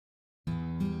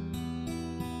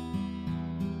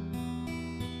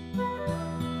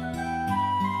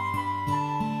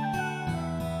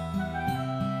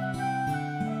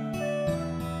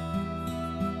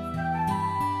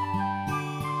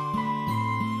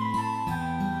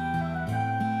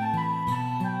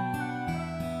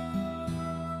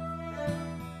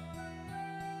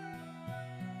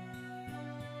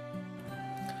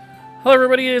Hello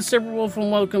everybody, it's Silverwolf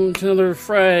and welcome to another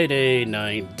Friday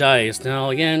Night Dice.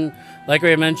 Now again, like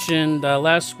I mentioned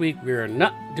last week, we are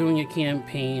not doing a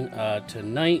campaign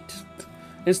tonight.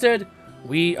 Instead,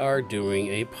 we are doing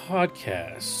a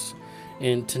podcast.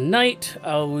 And tonight,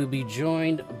 I will be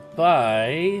joined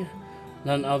by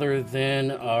none other than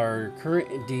our current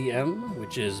DM,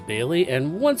 which is Bailey.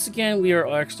 And once again, we are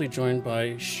actually joined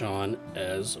by Sean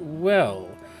as well.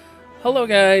 Hello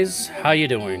guys, how you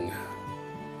doing?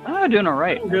 Doing all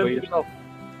right. I'm How about good. yourself?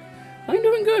 I'm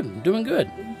doing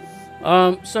good.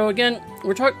 So again,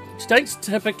 tonight's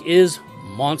topic is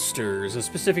monsters, and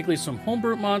specifically some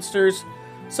homebrew monsters.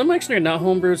 Some actually are not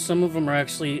homebrewed. Some of them are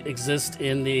actually exist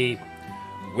in the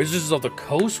Wizards of the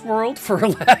Coast world, for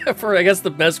I guess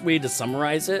the best way to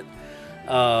summarize it.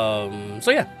 So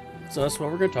that's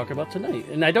what we're going to talk about tonight.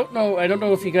 And I don't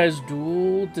know if you guys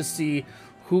dueled to see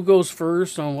who goes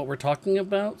first on what we're talking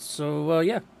about. So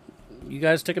you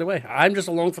guys take it away. I'm just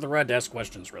along for the ride to ask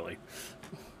questions, really.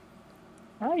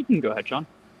 You can go ahead, Sean.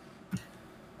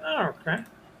 Okay.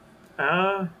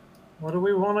 What do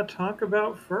we want to talk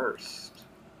about first?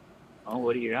 Oh,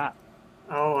 what do you got?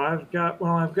 Oh, I've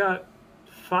got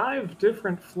 5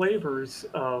 different flavors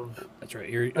of. That's right.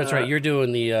 You're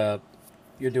doing the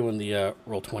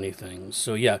Roll20 thing.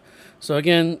 So yeah. So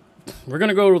again, we're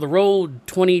gonna go to the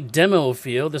Roll20 demo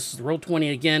field. This is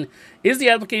Roll20 again. Is the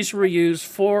application we use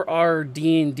for our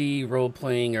D&D role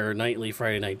playing or nightly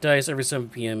Friday Night Dice every 7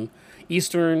 p.m.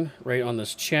 Eastern, right on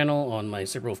this channel on my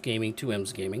Silverwolf Gaming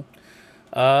 2M's Gaming.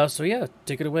 So yeah,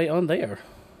 take it away on there.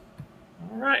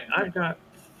 All right, I've got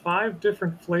 5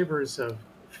 different flavors of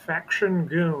faction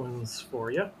goons for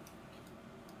you.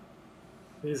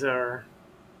 These are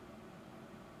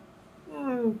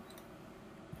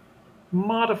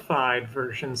modified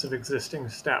versions of existing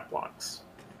stat blocks.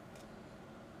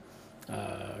 All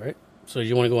right. So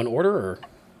you want to go in order, or?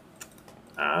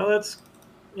 Let's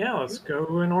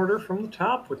go in order from the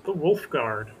top with the Wolf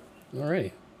Guard. All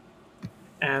right.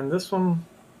 And this one,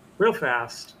 real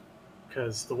fast,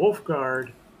 because the Wolf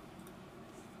Guard,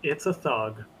 it's a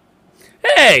thug.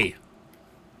 Hey!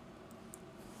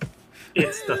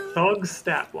 It's the thug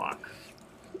stat block.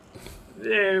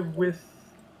 With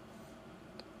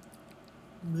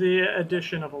the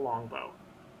addition of a longbow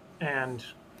and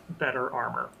better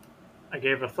armor. I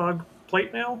gave a thug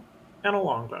plate mail and a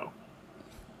longbow.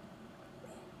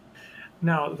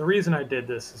 Now, the reason I did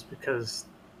this is because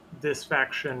this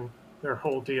faction, their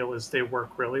whole deal is they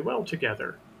work really well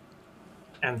together.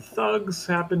 And thugs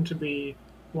happen to be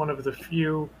one of the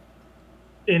few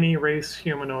any race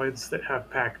humanoids that have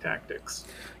pack tactics.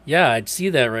 Yeah, I'd see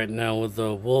that right now with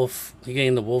the wolf. You're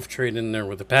getting the wolf trade in there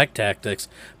with the pack tactics.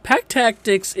 Pack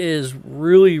tactics is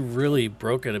really, really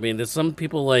broken. I mean, there's some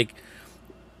people like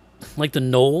the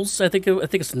Gnolls. I think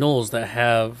it's Gnolls that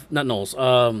have not Gnolls.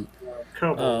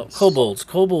 Kobolds.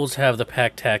 Kobolds have the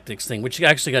pack tactics thing, which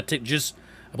actually got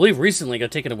I believe recently got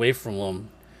taken away from them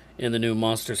in the new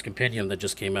Monsters Compendium that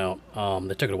just came out.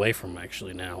 They took it away from them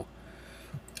actually now.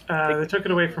 They took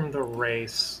it away from the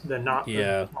race, the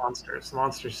monsters. The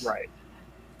monsters, right?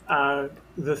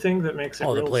 The thing that makes it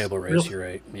the playable race. You're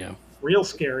right. Yeah. Real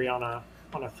scary on a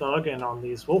thug and on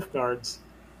these wolf guards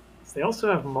is they also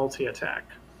have multi-attack.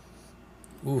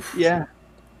 Oof. Yeah.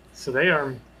 So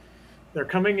they're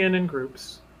coming in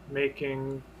groups,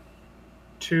 making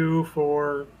 2,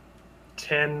 4,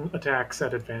 10 attacks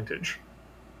at advantage,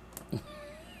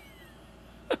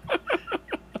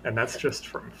 and that's just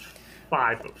from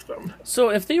 5 of them. So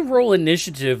if they roll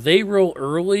initiative, they roll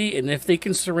early, and if they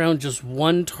can surround just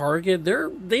one target,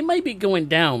 they might be going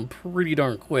down pretty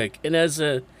darn quick. And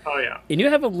and you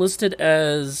have them listed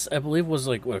as, I believe, was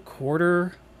like what,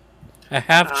 a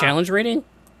half challenge rating.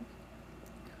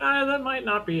 That might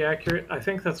not be accurate. I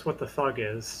think that's what the thug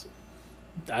is.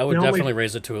 I would definitely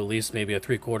raise it to at least maybe a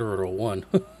 3/4 or a 1.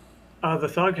 The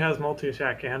thug has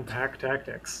multi-attack and pack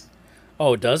tactics.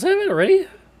 Oh, it does have it already?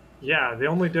 Yeah, the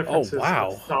only difference is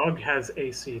wow. the thug has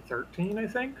AC 13, I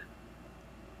think.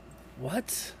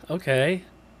 What? Okay.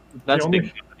 That's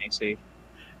big AC.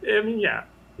 I mean, yeah,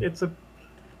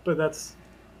 but that's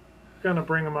gonna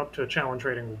bring them up to a challenge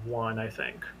rating 1, I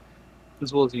think.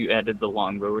 As well as you added the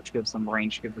longbow, which gives them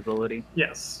range capability.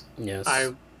 Yes. Yes.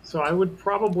 So I would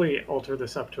probably alter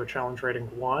this up to a challenge rating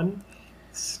 1.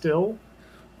 Still.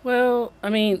 Well, I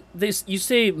mean, you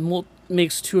say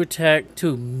makes 2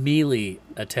 melee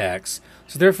attacks,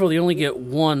 so therefore they only get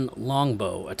 1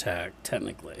 longbow attack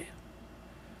technically.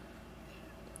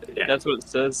 Yeah. That's what it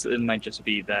says. It might just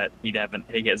be that he hasn't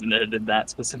edited that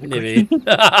specifically. Maybe.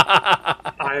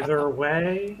 Either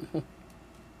way,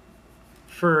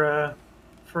 for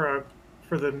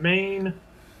the main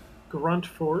grunt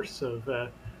force of the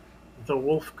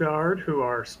Wolf Guard, who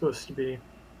are supposed to be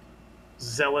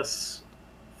zealous,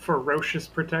 ferocious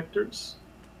protectors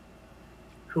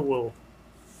who will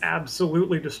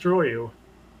absolutely destroy you.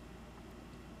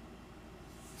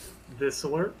 This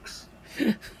lurks.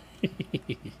 That's,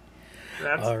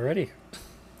 Alrighty.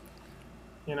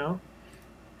 you know,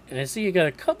 And I see you got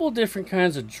a couple different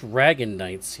kinds of Dragon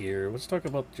Knights here. Let's talk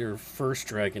about your first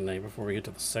Dragon Knight before we get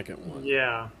to the second one.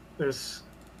 yeah. There's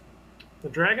the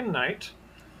Dragon Knight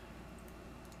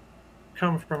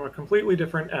come from a completely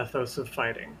different ethos of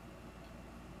fighting.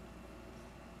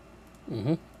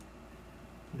 Mm-hmm.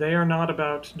 They are not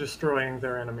about destroying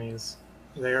their enemies.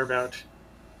 They are about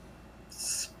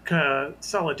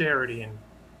solidarity and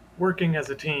working as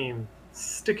a team,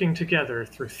 sticking together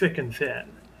through thick and thin.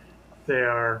 They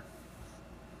are,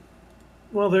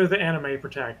 well, they're the anime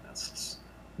protagonists.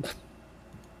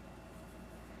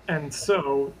 And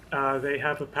so they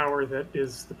have a power that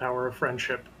is the power of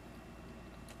friendship.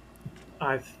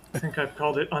 I think I've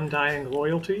called it undying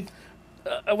loyalty.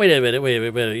 Wait a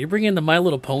minute. You're bringing the My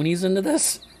Little Ponies into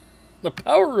this? The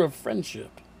power of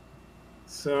friendship.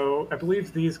 So I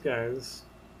believe these guys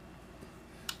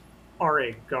are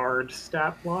a guard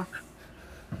stat block.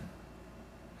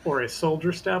 Or a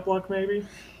soldier stat block, maybe.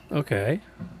 Okay.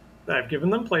 I've given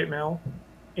them plate mail,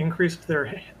 increased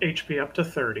their HP up to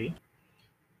 30.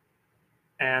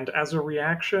 And as a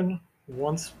reaction,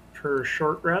 once per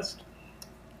short rest,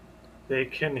 they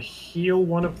can heal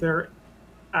one of their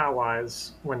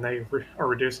allies when they are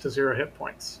reduced to 0 hit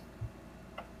points.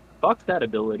 Fuck that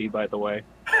ability, by the way.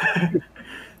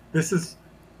 This is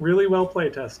really well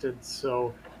play tested,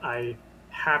 so I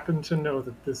happen to know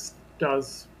that this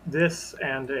does this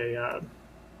and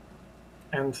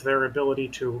their ability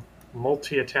to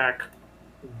multi-attack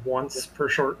once per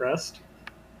short rest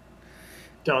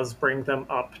does bring them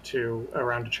up to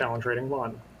around a challenge rating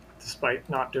 1, despite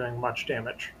not doing much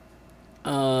damage.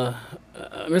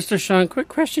 Mr. Sean, quick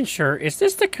question, sure. Is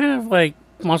this the kind of, like,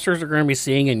 monsters we're going to be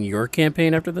seeing in your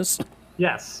campaign after this?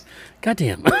 Yes.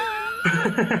 Goddamn.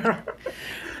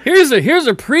 Here's a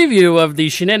preview of the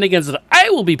shenanigans that I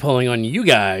will be pulling on you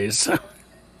guys.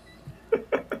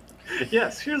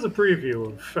 Yes, here's a preview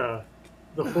of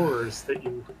the horrors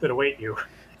that await you.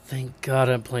 Thank God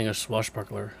I'm playing a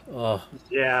swashbuckler. Oh.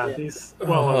 Yeah, these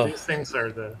things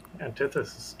are the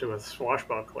antithesis to a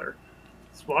swashbuckler.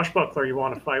 Swashbuckler, you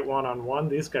want to fight one-on-one.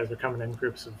 These guys are coming in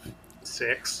groups of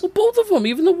 6. Well, both of them,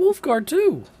 even the Wolf Guard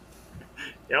too.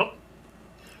 Yep.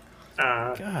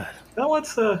 God. Now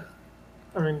let's,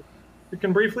 we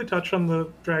can briefly touch on the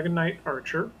Dragon Knight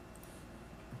Archer,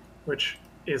 which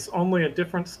is only a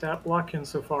different stat block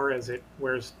insofar as it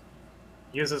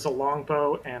uses a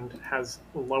longbow and has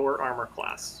lower armor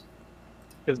class.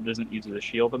 Because it doesn't use a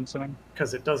shield, I'm assuming?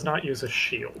 Because it does not use a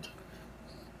shield.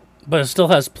 But it still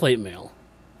has plate mail.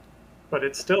 But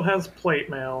it still has plate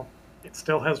mail, it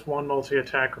still has 1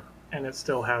 multi-attack, and it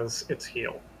still has its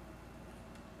heal.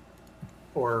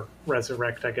 Or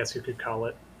resurrect, I guess you could call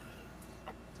it.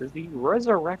 Does the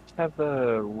resurrect have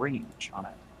a range on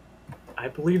it? I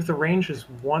believe the range is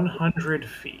 100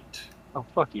 feet. Oh,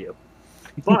 fuck you.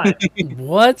 But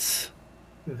What?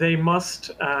 they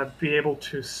must be able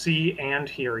to see and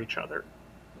hear each other.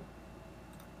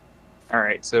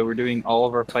 Alright, so we're doing all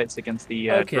of our fights against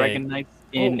the Okay. Dragon Knights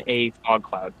in a fog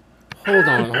cloud.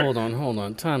 Hold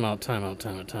on. Time out.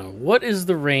 What is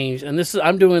the range? And this is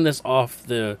I'm doing this off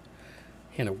the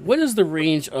what is the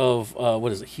range of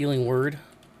what is it? Healing Word?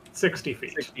 60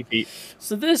 feet. 60 feet.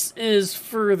 So this is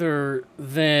further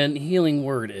than Healing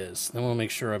Word is. I want to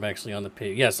make sure I'm actually on the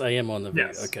page. Yes, I am on the video.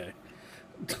 Yes. Okay.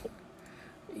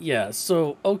 Yeah,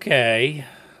 so okay.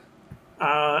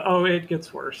 It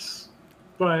gets worse.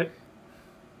 But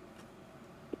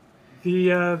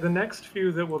the next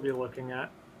few that we'll be looking at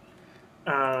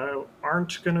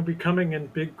aren't going to be coming in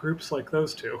big groups like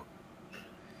those two.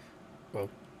 Well,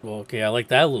 okay, I like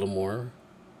that a little more.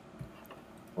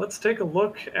 Let's take a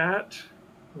look at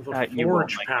the You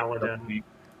won't Forge like it, Paladin. trust me.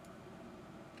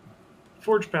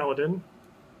 Forge Paladin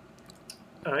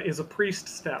is a priest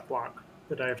stat block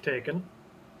that I have taken.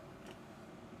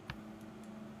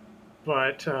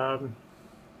 But,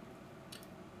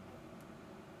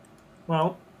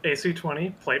 AC 20,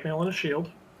 plate mail and a shield.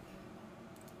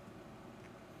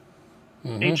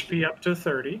 HP up to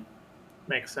 30.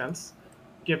 Makes sense.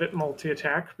 Give it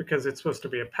multi-attack because it's supposed to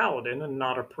be a paladin and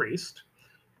not a priest.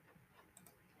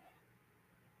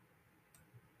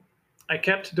 I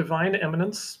kept Divine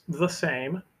Eminence the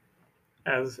same,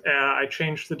 as I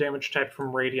changed the damage type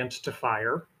from Radiant to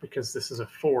Fire, because this is a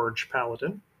Forge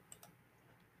Paladin.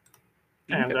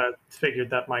 And figured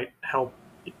that might help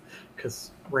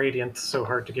because Radiant's so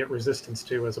hard to get resistance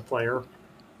to as a player.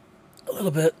 A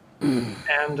little bit.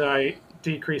 And I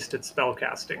decreased its spell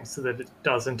casting so that it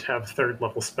doesn't have third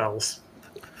level spells.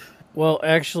 Well,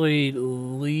 actually,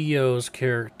 Leo's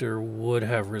character would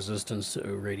have resistance to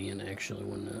Radiant, actually,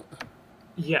 wouldn't it?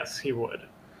 Yes, he would.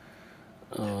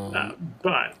 But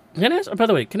Can I ask, by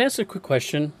the way, can I ask a quick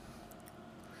question?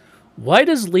 Why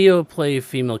does Leo play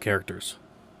female characters?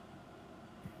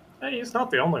 he's not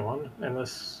the only one in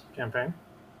this campaign.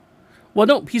 Well,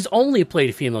 no, he's only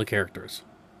played female characters.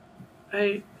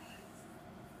 I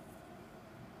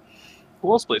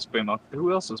Who else plays female?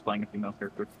 Who else is playing a female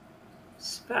character?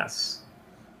 Spess.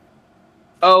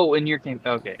 Oh, in your game.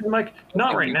 Okay. And Mike,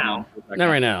 not right now. Not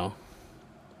right now.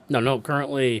 No,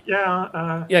 currently.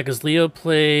 Yeah, Yeah, because Leo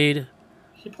played.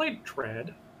 he played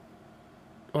Dread.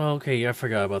 Oh, okay, yeah, I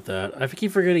forgot about that. I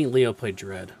keep forgetting Leo played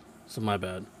Dread, so my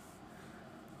bad.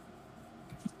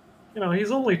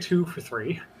 He's only 2 for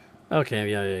 3.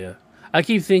 Okay, yeah. I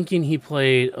keep thinking he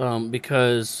played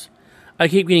because I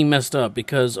keep getting messed up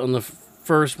because on the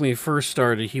when he first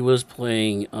started, he was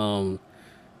playing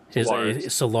his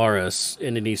Solaris,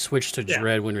 and then he switched to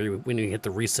Dread when we hit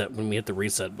the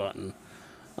reset button.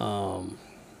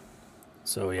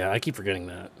 So yeah, I keep forgetting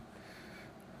that.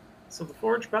 So the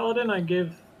Forge Paladin, I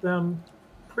gave them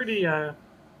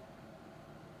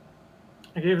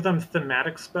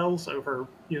thematic spells over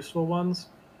useful ones.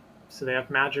 So they have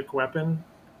Magic Weapon,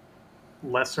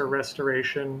 Lesser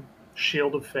Restoration,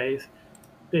 Shield of Faith.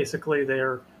 Basically,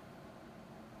 they're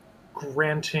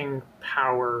granting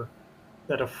power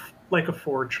that like a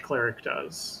Forge Cleric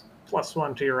does.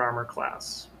 +1 to your armor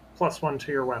class, +1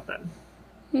 to your weapon.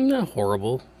 Not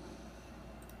horrible.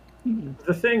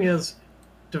 The thing is,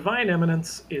 Divine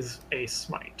Eminence is a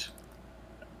smite.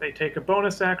 They take a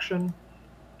bonus action,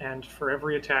 and for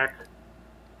every attack,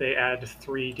 they add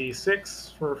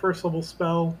 3d6 for a first level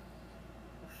spell,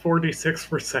 4d6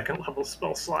 for a second level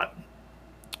spell slot.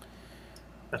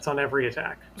 That's on every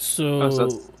attack. So, so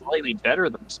it's slightly better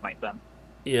than Smite then.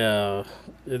 Yeah.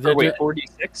 Wait,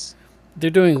 4d6? They're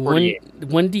doing 48.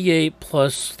 1d8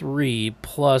 plus 3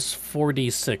 plus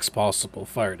 4d6 possible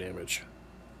fire damage.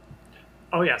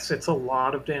 Oh yes, it's a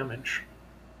lot of damage.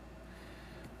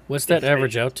 What's that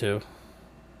average out to?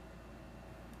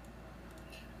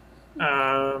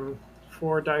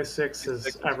 4 die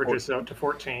 6 averages out to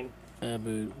 14.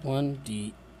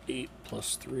 1d8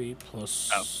 plus 3 plus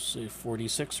say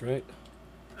 4d6, right?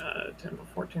 10,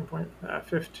 14 point,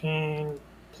 15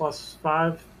 plus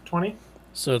 5, 20.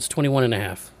 So it's 21 and a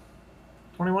half.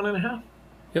 21 and a half?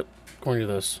 Yep, according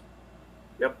to this.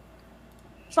 Yep.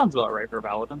 Sounds about right for a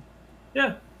paladin.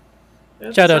 Yeah.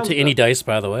 Shout out to Any Dice,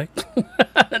 by the way.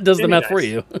 It does the math for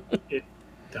you. It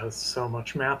does so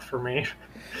much math for me.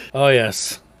 Oh,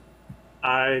 yes.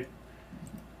 I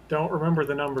don't remember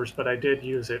the numbers, but I did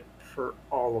use it for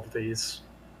all of these.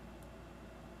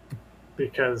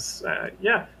 Because,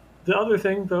 the other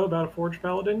thing, though, about a Forge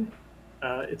Paladin,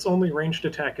 its only ranged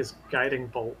attack is Guiding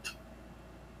Bolt.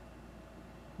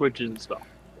 Which is a spell.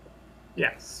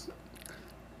 Yes.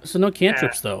 So no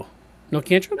cantrips, though. No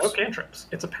cantrips? No cantrips.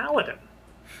 It's a Paladin.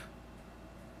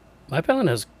 My Paladin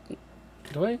has...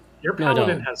 Do I? Your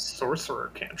Paladin has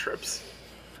Sorcerer cantrips.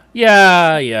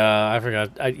 Yeah, I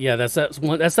forgot. That's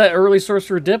that early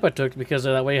Sorcerer dip I took because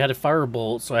that way I had a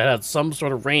Firebolt, so I had some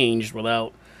sort of range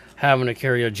without having to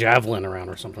carry a Javelin around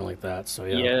or something like that. So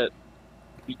yeah.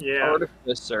 The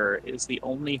Artificer is the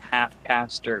only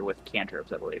half-caster with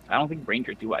cantrips, I believe. I don't think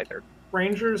Rangers do either.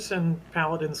 Rangers and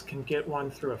Paladins can get one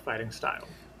through a fighting style.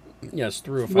 Yes,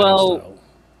 through a fighting style.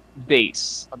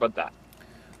 Base. How about that?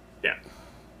 Yeah.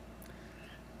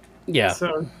 Yeah.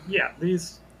 So, yeah,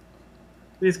 these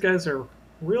guys are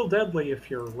real deadly if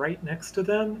you're right next to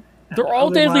them. They're all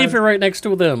deadly if you're right next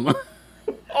to them.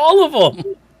 All of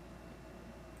them!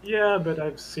 Yeah, but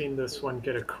I've seen this one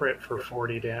get a crit for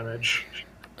 40 damage.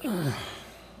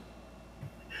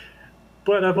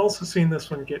 But I've also seen this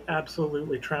one get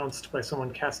absolutely trounced by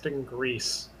someone casting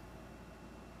Grease.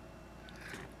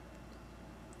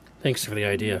 Thanks for the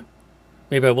idea.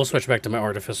 Maybe I will switch back to my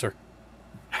Artificer.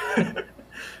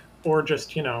 Or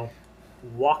just,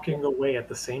 walking away at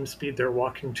the same speed they're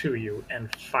walking to you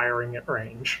and firing at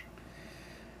range.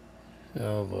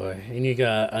 Oh boy. And you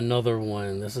got another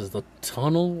one. This is the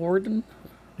Tunnel Warden?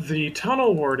 The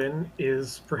Tunnel Warden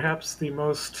is perhaps the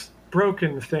most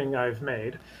broken thing I've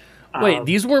made. Wait,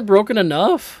 these weren't broken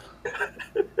enough?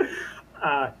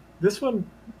 This one,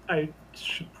 I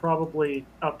should probably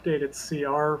update its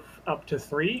CR up to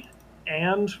 3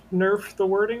 and nerf the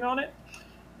wording on it.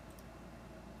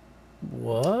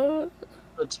 What?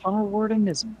 The Tunnel Warden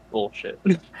is bullshit.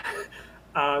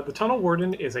 The Tunnel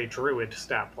Warden is a druid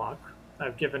stat block.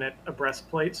 I've given it a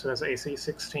breastplate, so it has AC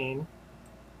 16.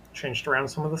 Changed around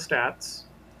some of the stats.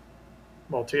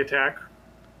 Multi-attack,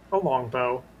 a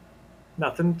longbow.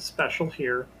 Nothing special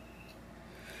here.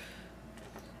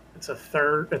 It's a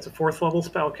fourth level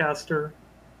spellcaster.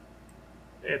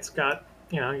 It's got,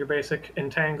 your basic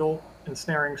entangle,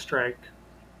 ensnaring strike,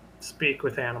 speak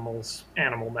with animals,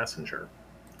 animal messenger.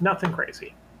 Nothing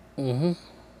crazy. Mm-hmm.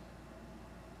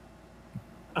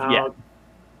 Yeah.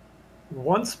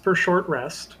 Once per short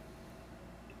rest,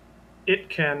 it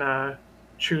can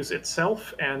choose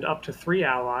itself and up to 3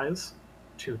 allies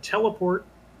to teleport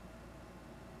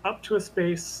up to a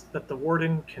space that the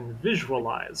Warden can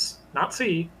visualize, not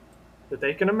see, that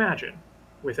they can imagine,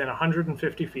 within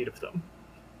 150 feet of them.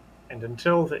 And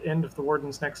until the end of the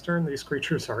Warden's next turn, these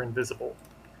creatures are invisible.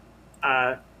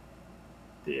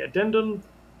 The addendum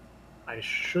I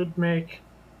should make,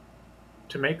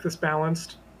 to make this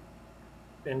balanced,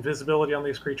 invisibility on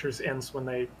these creatures ends when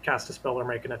they cast a spell or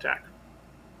make an attack.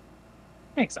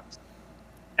 Makes sense.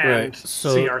 And Right,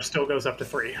 so- CR still goes up to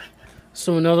 3.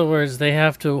 So in other words, they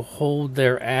have to hold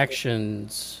their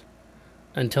actions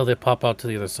until they pop out to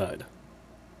the other side.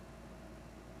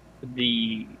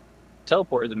 The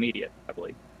teleport is immediate, I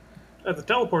believe. The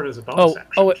teleport is a bonus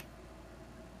action. Oh,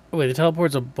 wait, the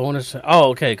teleport's a bonus. Oh,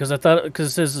 okay, because I thought,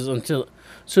 because this is until,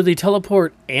 so they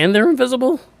teleport and they're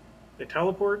invisible? They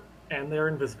teleport and they're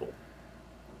invisible.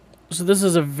 So this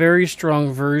is a very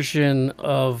strong version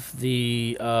of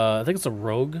the, I think it's a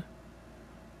rogue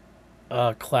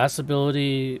class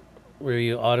ability where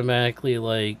you automatically,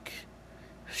 like,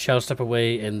 shout step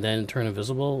away and then turn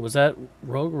invisible. Was that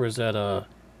rogue or is that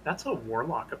That's a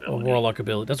warlock a ability. warlock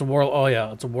ability? That's a oh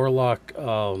yeah, it's a warlock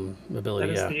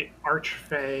ability, That is the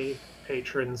Archfey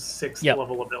Patron's 6th Yep.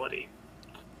 level ability.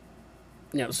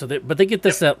 Yeah, so but they get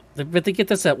this but they get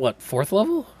this at what, 4th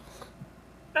level?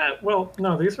 Well,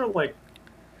 no, these are like...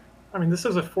 I mean, this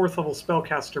is a 4th level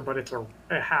spellcaster, but it's a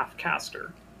half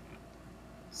caster.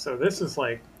 So this is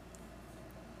like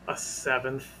a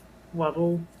 7th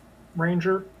level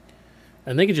ranger.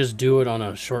 And they could just do it on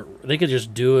a they could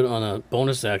just do it on a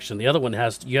bonus action. The other one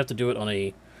you have to do it on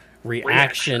a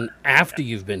reaction after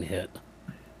you've been hit.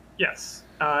 Yes.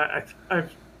 I've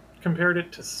compared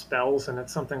it to spells, and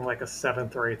it's something like a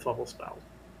 7th or 8th level spell.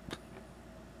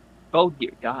 Oh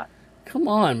dear God. Come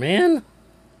on, man.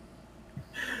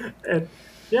 And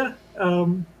yeah,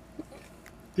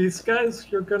 these guys,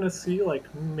 you're going to see like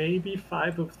maybe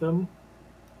 5 of them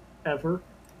ever.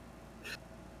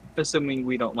 Assuming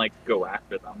we don't like go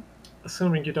after them.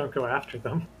 Assuming you don't go after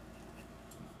them.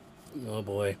 Oh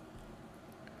boy.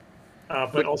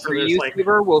 But also for there's you, like...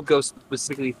 Silver, we'll go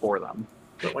specifically for them.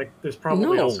 But like, there's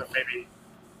probably No. also maybe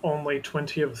only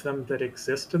 20 of them that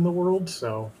exist in the world,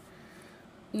 so...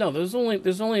 No, there's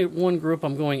only one group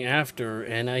I'm going after,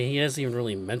 and he hasn't even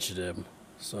really mentioned him.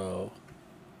 So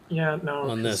Yeah, no.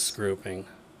 on 'cause this grouping,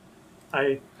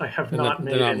 I have they're not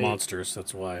made they're not any... monsters.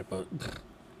 That's why. But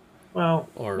Well,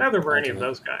 or neither were any of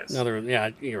alternate. those guys. Yeah,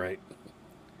 you're right.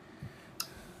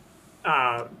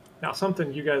 Now,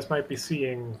 something you guys might be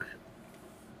seeing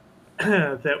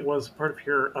that was part of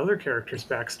your other character's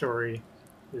backstory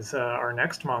is our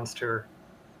next monster,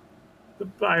 the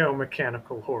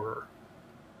biomechanical horror.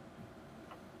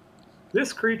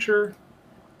 This creature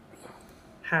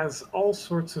has all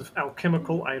sorts of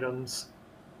alchemical items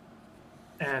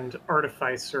and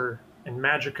artificer and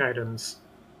magic items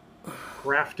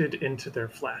grafted into their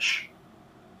flesh.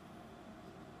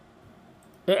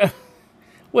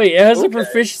 Wait, it has Okay. a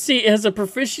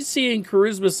proficiency in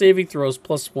charisma saving throws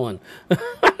 +1.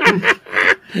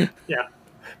 Yeah.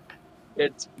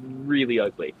 It's really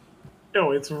ugly.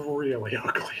 Oh, it's really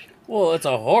ugly. Well, it's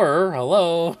a horror.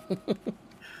 Hello.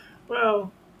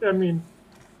 Well, I mean,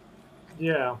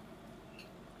 yeah.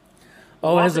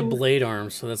 Oh, it has a Whopping- blade arm,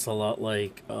 so that's a lot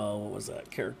like what was that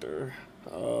character?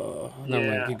 Never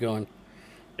Yeah. mind, keep going.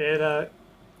 It a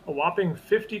whopping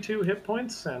 52 hit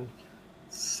points and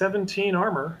 17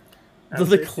 armor. as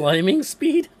The it- climbing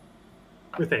speed?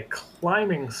 with a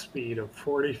climbing speed of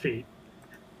 40 feet.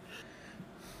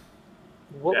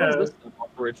 What was this stuff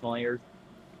originally? Or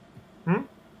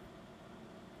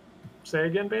Say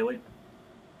again, Bailey?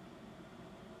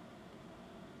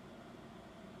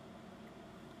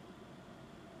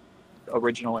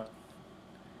 originally?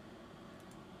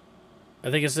 I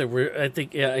think it said where. I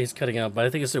think yeah, he's cutting out, but I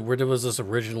think it said where was this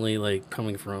originally like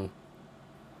coming from?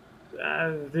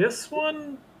 This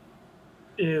one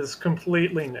is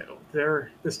completely new.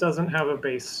 This doesn't have a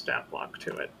base stat block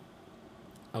to it.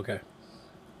 Okay.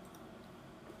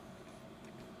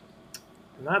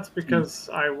 And that's because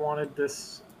I wanted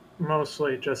this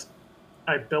mostly just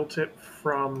I built it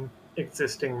from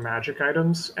existing magic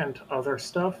items and other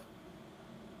stuff.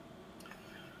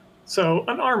 So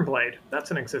an arm blade,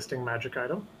 that's an existing magic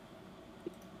item.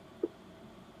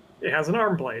 It has an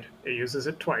arm blade. It uses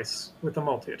it twice with a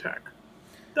multi-attack.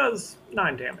 Does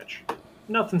 9 damage.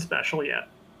 Nothing special yet.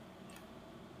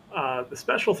 The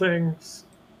special things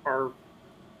are,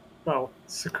 well,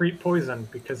 secrete poison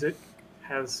because it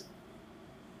has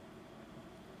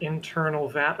internal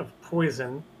vat of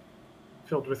poison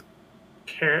filled with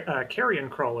carrion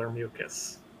crawler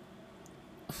mucus.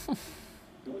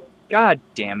 God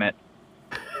damn it.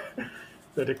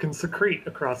 That it can secrete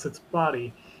across its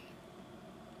body.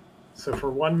 So for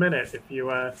 1 minute, if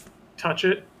you touch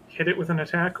it, hit it with an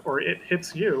attack, or it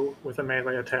hits you with a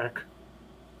melee attack,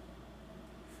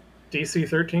 DC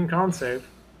 13 con save,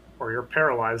 or you're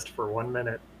paralyzed for 1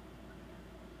 minute.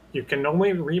 You can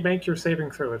only remake your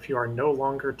saving throw if you are no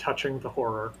longer touching the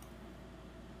horror.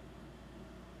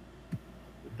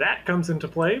 That comes into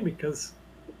play because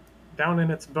down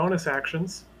in its bonus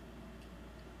actions,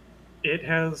 it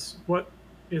has what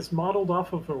is modeled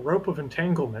off of a rope of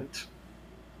entanglement.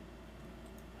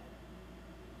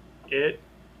 It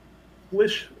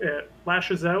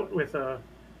lashes out with a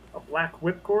black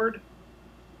whipcord.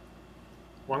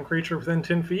 One creature within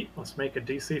 10 feet must make a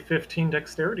DC 15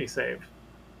 dexterity save,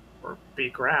 or be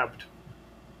grabbed.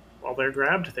 While they're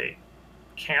grabbed, they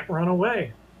can't run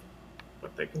away,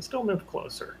 but they can still move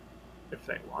closer if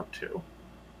they want to.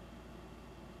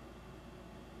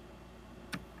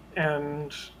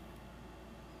 And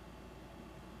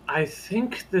I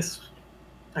think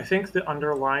the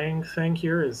underlying thing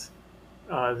here is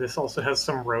this also has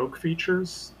some rogue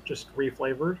features, just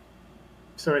reflavored.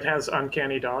 So it has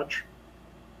Uncanny Dodge.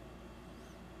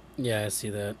 Yeah, I see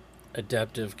that.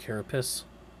 Adaptive Carapace.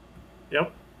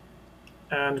 Yep.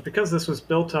 And because this was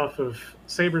built off of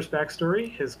Saber's backstory,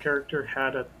 his character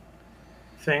had a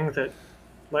thing that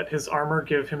let his armor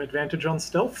give him advantage on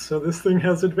stealth, so this thing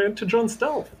has advantage on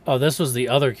stealth. Oh, this was the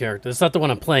other character. It's not the one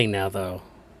I'm playing now, though.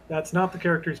 That's not the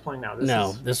character he's playing now.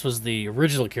 This was the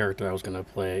original character I was going to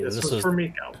play. This was for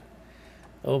Miko.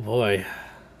 Oh, boy.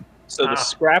 So the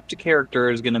scrapped character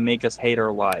is going to make us hate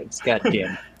our lives. God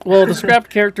damn. Well, the scrapped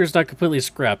character is not completely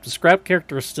scrapped. The scrapped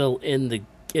character is still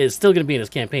is still going to be in his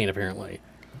campaign, apparently.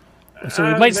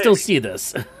 So we might still see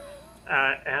this.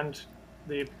 And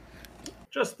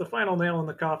just the final nail in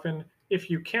the coffin, if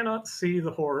you cannot see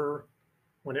the horror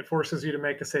when it forces you to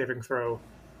make a saving throw,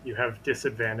 you have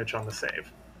disadvantage on the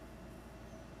save.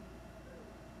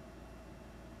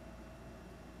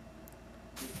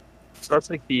 So that's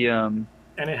like the And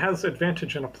it has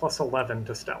advantage in a plus 11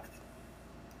 to stealth.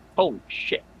 Holy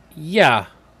shit. Yeah.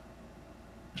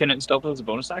 Can it stealth as a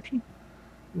bonus action?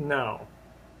 No.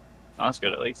 Oh, that's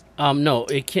good at least. No,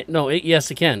 it can't. No,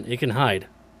 yes, it can. It can hide.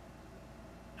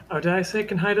 Oh, did I say it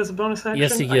can hide as a bonus action?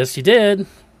 Yes, you did.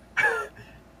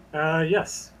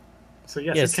 Yes. So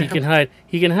yes, he can hide.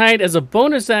 He can hide as a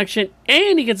bonus action,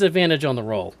 and he gets advantage on the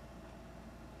roll.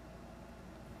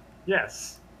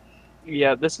 Yes.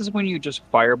 Yeah, this is when you just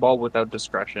fireball without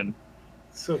discretion.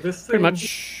 So this thing, Pretty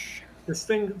much. This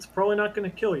thing is probably not going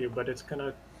to kill you, but it's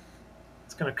gonna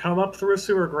come up through a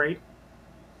sewer grate,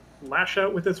 lash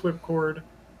out with its whipcord,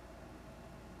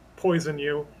 poison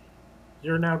you.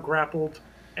 You're now grappled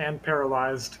and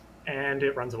paralyzed, and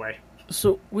it runs away.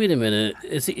 So wait a minute.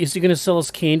 Is he going to sell us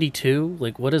candy too?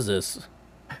 Like, what is this?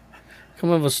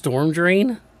 Come out of a storm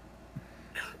drain?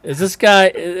 Is this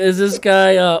guy?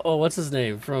 Oh, what's his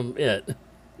name from It?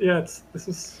 Yeah, this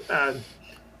is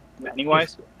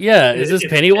Pennywise? Yeah, is this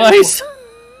Pennywise?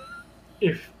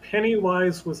 If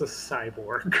Pennywise was a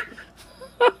cyborg.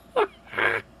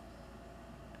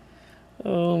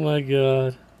 Oh my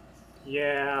god.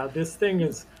 Yeah, this thing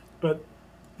is, but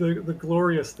the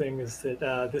glorious thing is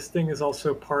that this thing is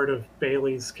also part of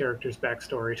Bailey's character's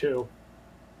backstory too.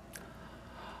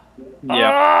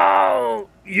 Yeah. Oh,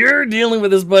 you're dealing with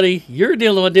this, buddy. You're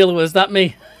dealing with this, not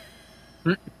me.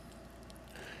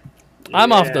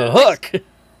 I'm off the hook.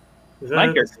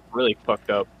 My character's really fucked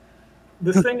up.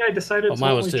 This thing I decided to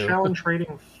only too. challenge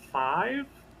rating 5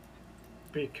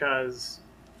 because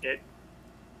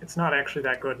it's not actually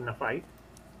that good in a fight.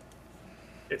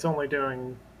 It's only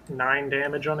doing 9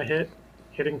 damage on a hit,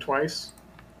 hitting twice.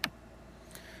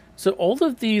 So all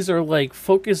of these are like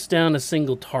focused down a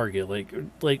single target,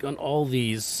 like on all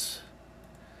these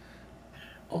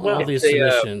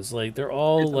submissions. Like they're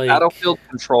all It's like a battlefield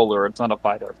controller. It's not a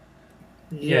fighter.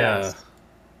 Yes.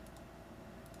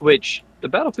 Which the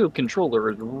battlefield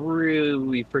controller is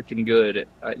really freaking good.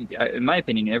 In my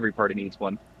opinion, every party needs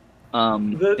one.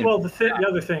 The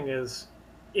other thing is,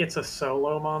 it's a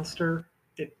solo monster.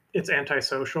 It's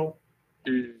antisocial,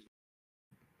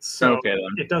 So Okay, then.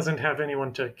 it doesn't have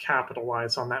anyone to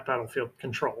capitalize on that battlefield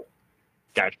control.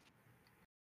 Gotcha.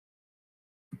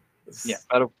 Yeah,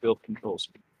 battlefield control is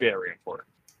very important.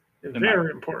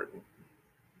 Very important.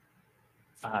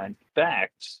 In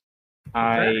fact,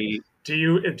 Do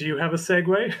you have a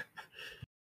segue?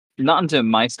 Not into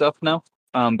my stuff now,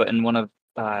 but in one of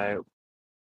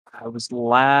I was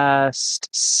last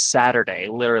Saturday,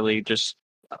 literally just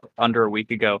under a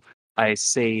week ago. I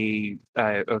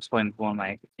was playing with one of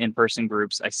my in-person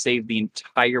groups. I saved the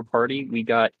entire party. We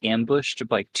got ambushed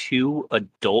by 2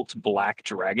 adult black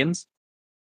dragons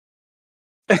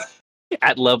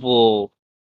at level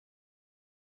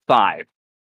 5.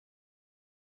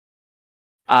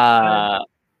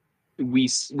 We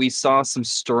saw some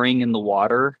stirring in the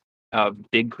water of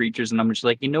big creatures, and I'm just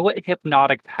like, you know what?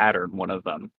 Hypnotic pattern one of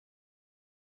them.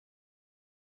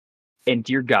 And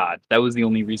dear God, that was the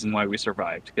only reason why we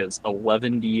survived, because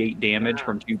 11d8 damage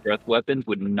from 2 breath weapons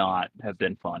would not have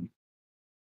been fun.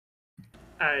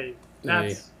 I'm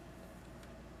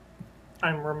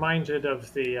reminded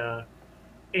of the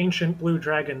ancient blue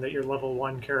dragon that your level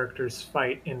 1 characters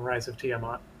fight in Rise of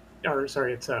Tiamat. Or,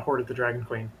 sorry, it's Horde of the Dragon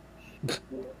Queen.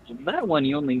 That one,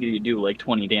 you only need to do like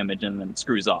 20 damage and then it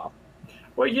screws off.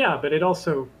 Well, yeah, but it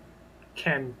also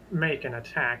can make an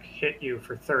attack hit you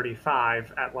for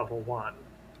 35 at level 1.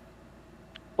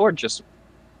 Or just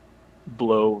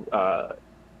blow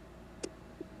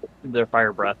their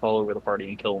fire breath all over the party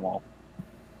and kill them all.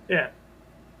 Yeah.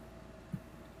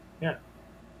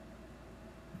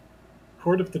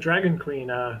 Horde of the Dragon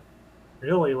Queen,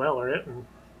 really well written.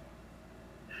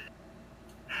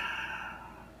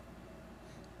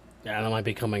 Yeah, that might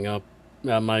be coming up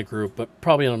my group, but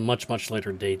probably on a much, much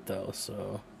later date, though,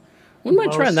 so... We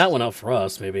might try that one out for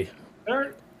us, maybe.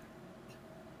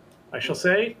 I shall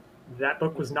say, that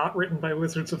book was not written by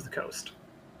Wizards of the Coast.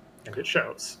 And it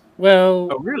shows. Well...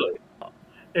 Oh, really?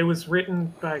 It was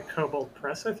written by Kobold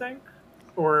Press, I think?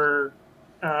 Or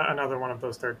another one of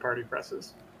those third-party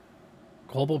presses.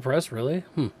 Kobold Press, really?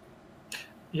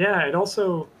 Yeah, it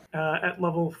also, at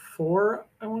level 4,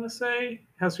 I want to say,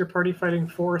 has your party fighting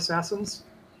 4 assassins.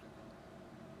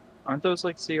 Aren't those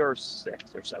like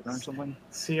CR6 or 7 or something?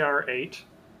 CR8.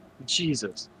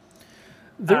 Jesus.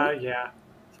 Yeah.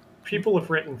 People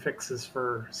have written fixes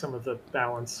for some of the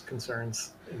balance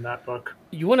concerns in that book.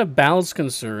 You want a balance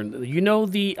concern? You know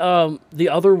the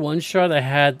other one shot I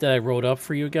had that I wrote up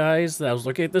for you guys that I was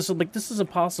looking at this, I'm like, this is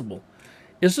impossible.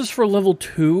 This is for level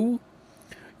 2.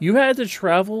 You had to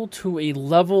travel to a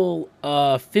level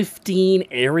 15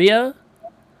 area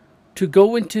to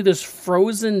go into this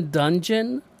frozen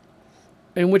dungeon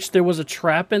in which there was a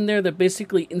trap in there that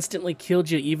basically instantly killed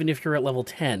you even if you're at level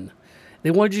 10.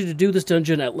 They wanted you to do this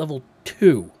dungeon at level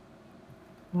 2.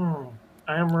 I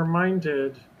am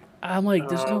reminded... I'm like,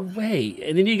 there's no way.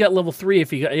 And then you got level 3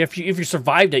 if you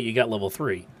survived it, you got level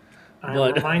 3.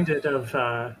 I'm reminded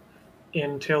of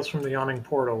in Tales from the Yawning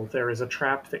Portal, there is a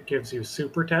trap that gives you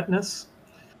super tetanus.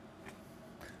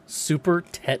 Super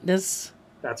tetanus?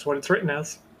 That's what it's written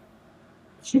as.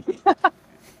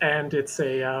 And it's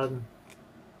a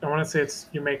I want to say it's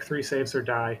you make 3 saves or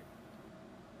die.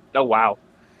 Oh, wow.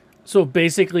 So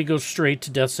basically go straight to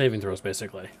death saving throws,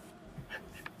 basically.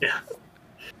 Yeah.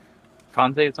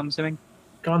 Con saves, I'm assuming?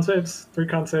 Con saves, 3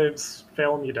 con saves,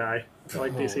 fail them, you die. They're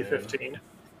like DC 15.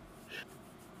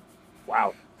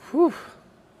 Wow. Whew.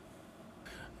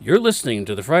 You're listening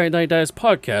to the Friday Night Dice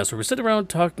podcast, where we sit around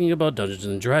talking about Dungeons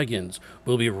and Dragons.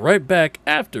 We'll be right back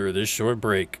after this short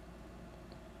break.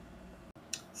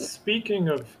 Speaking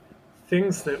of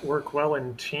things that work well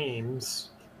in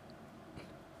teams,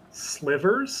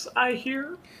 slivers, I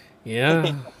hear?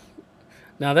 Yeah.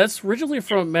 Now, that's originally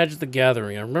from Magic the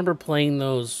Gathering. I remember playing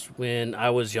those when I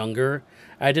was younger.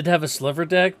 I did have a sliver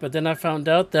deck, but then I found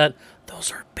out that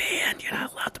those are banned. You're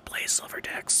not allowed to play sliver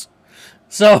decks.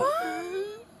 So...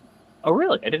 Oh,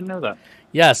 really? I didn't know that.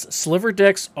 Yes, sliver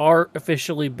decks are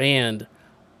officially banned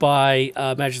by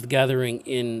Magic the Gathering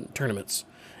in tournaments.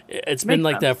 It's been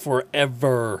like that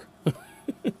forever.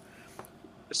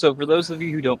 So for those of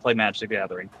you who don't play Magic the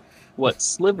Gathering, what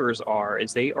slivers are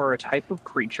is they are a type of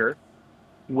creature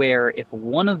where if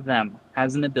one of them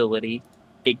has an ability,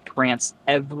 it grants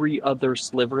every other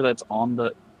sliver that's on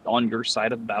your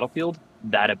side of the battlefield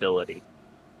that ability.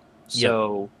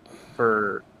 So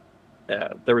for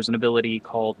there was an ability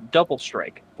called Double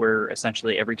Strike, where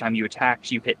essentially every time you attack,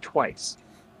 you hit twice.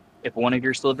 If one of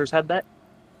your slivers had that,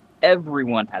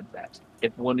 everyone had that.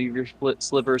 If one of your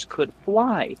slivers could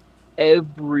fly,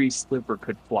 every sliver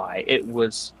could fly. It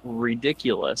was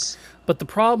ridiculous. But the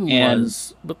problem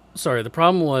was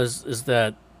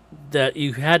that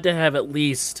you had to have at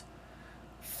least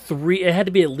three. It had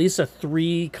to be at least a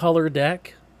 3-color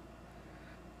deck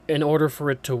in order for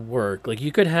it to work. Like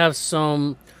you could have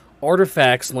some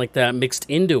artifacts like that mixed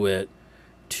into it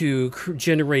to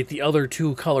generate the other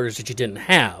 2 colors that you didn't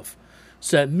have.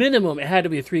 So at minimum, it had to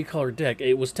be a 3-color deck.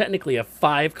 It was technically a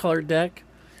 5-color deck,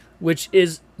 which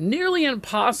is nearly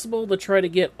impossible to try to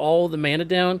get all the mana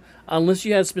down unless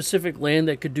you had specific land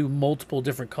that could do multiple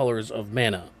different colors of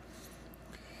mana.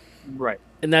 Right.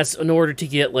 And that's in order to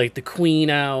get like the queen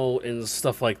out and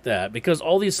stuff like that. Because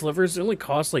all these slivers only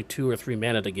cost like 2 or 3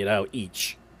 mana to get out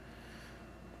each.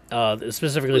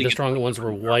 Specifically, the stronger ones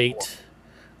were white.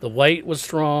 The white was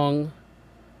strong.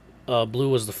 Blue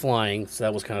was the flying, so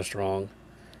that was kind of strong.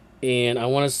 And I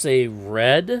want to say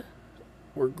red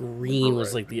or green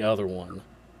was like the other one.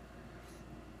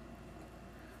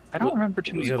 I don't remember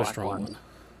too many the other black strong ones. one.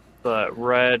 But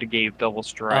red gave double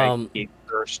strike, gave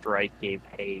first strike, gave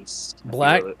haste.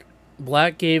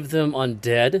 Black gave them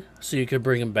undead, so you could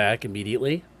bring them back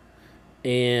immediately.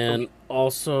 And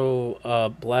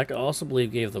also, black I also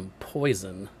believe gave them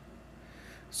poison.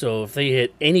 So if they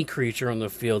hit any creature on the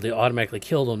field, they automatically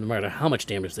killed them no matter how much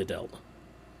damage they dealt.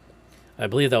 I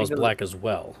believe that was black as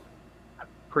well.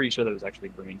 Pretty sure that was actually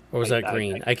green. Or was that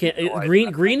green? I can't.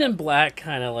 Green and black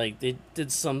kind of like they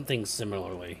did something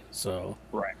similarly. So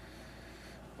right.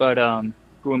 But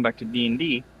going back to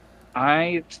D&D,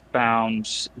 I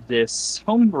found this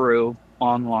homebrew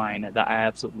online that I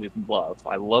absolutely love.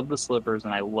 I love the slivers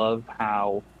and I love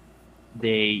how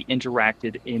they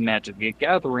interacted in Magic the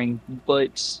Gathering,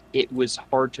 but it was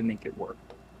hard to make it work.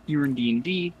 Here in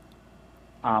D&D,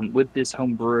 with this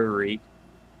home brewery,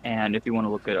 and if you want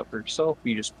to look it up for yourself,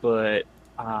 you just put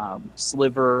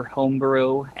sliver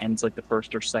homebrew, and it's like the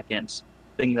first or second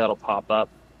thing that'll pop up.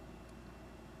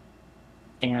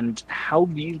 And how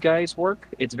these guys work,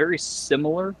 it's very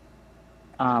similar.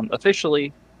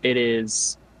 Officially, it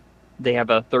is they have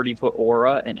a 30-foot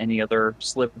aura, and any other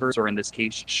slivers, or in this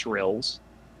case, shrills,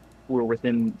 who are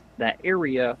within that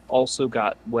area also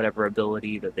got whatever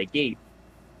ability that they gave.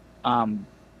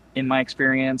 In my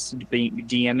experience,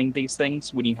 DMing these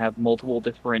things, when you have multiple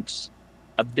different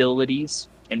abilities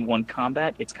in one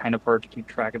combat, it's kind of hard to keep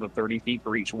track of the 30 feet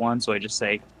for each one. So I just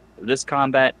say, this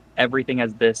combat, everything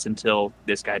has this until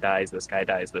this guy dies, this guy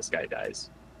dies, this guy dies.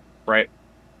 Right?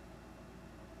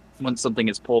 Once something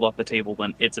is pulled off the table,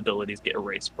 then its abilities get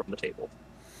erased from the table.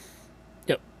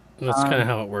 Yep. And that's kind of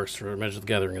how it works for Magic the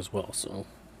Gathering as well. So,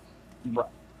 right.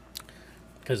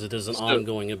 Because it is an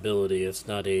ongoing ability, it's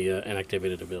not an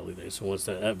activated ability. So once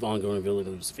that ongoing ability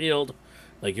leaves the field,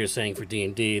 like you're saying for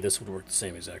D&D, this would work the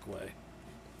same exact way.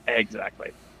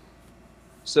 Exactly.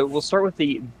 So we'll start with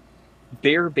the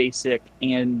bare basic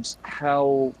and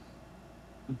how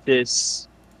this,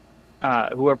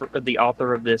 whoever the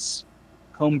author of this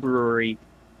home brewery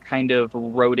kind of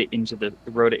wrote it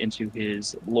into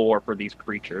his lore for these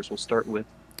creatures. We'll start with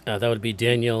that would be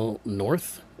Daniel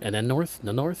North, and then North.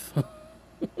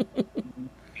 I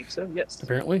think so, yes.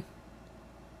 Apparently.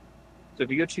 So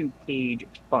if you go to page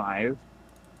 5,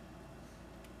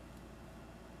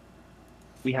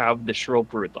 we have the Shrill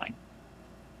Broodling.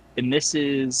 And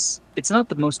it's not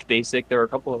the most basic. There are a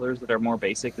couple others that are more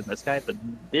basic than this guy, but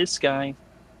this guy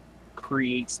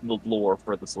creates the lore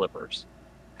for the slivers.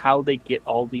 How they get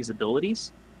all these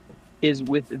abilities is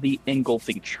with the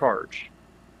Engulfing Charge.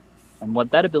 And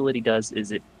what that ability does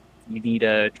is you need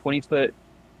a 20-foot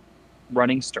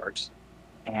running start,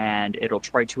 and it'll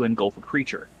try to engulf a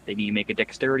creature. Then you make a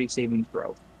dexterity saving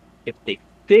throw. If they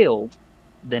failed,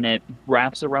 then it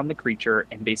wraps around the creature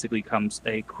and basically becomes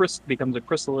a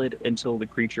chrysalid until the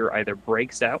creature either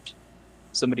breaks out,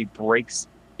 somebody breaks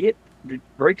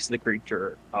the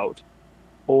creature out,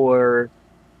 or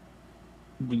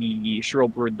the Shrill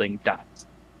Broodling dies.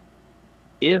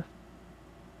 If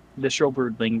the Shrill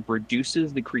Broodling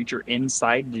reduces the creature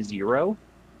inside to 0,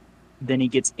 then he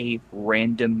gets a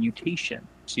random mutation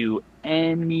to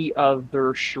any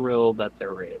other shrill that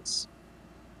there is.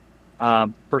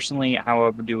 Personally, how I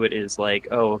would do it is like,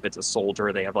 if it's a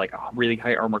soldier, they have like a really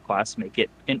high armor class, make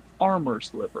it an armor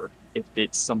sliver. If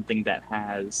it's something that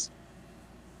has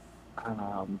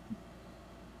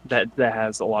that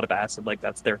has a lot of acid, like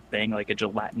that's their thing, like a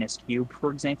gelatinous cube,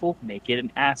 for example, make it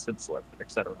an acid sliver,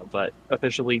 etc. But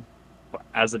officially,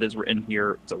 as it is written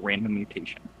here, it's a random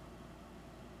mutation.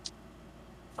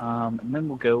 And then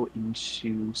we'll go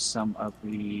into some of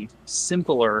the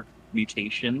simpler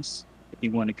mutations. If you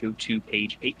want to go to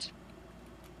page 8.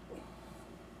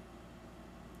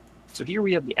 So here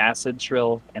we have the Acid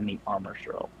Shrill and the Armor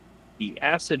Shrill. The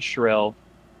Acid Shrill,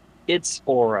 its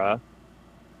aura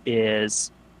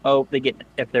is they get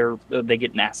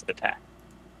an acid attack.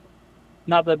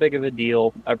 not that big of a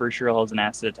deal. Every Shrill has an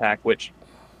acid attack, which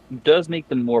does make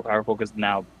them more powerful because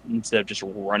now instead of just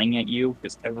running at you,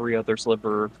 because every other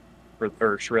sliver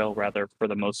or Shrill rather for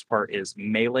the most part is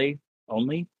melee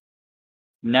only.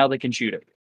 Now they can shoot it.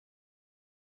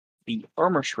 The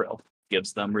Armor Shrill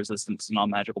gives them resistance to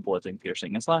non-magical bludgeoning,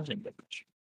 piercing, and slashing damage.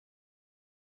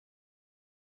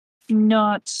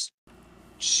 Not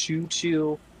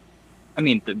too. I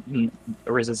mean,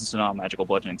 the resistance to non-magical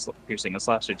bludgeoning, piercing, and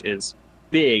slashing is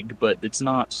big, but it's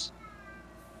not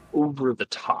over the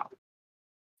top.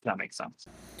 If that makes sense.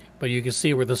 But you can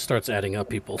see where this starts adding up,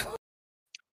 people.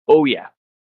 Oh yeah.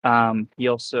 He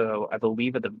also, I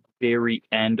believe, at the very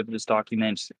end of this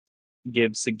document,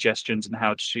 gives suggestions on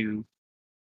how to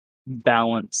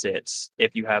balance it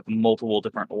if you have multiple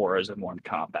different auras in one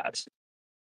combat.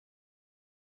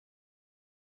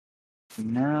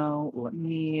 Now, let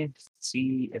me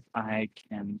see if I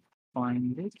can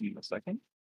find it. Give me a second.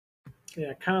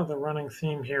 Yeah, kind of the running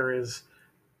theme here is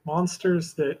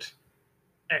monsters that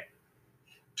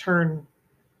turn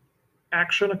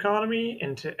action economy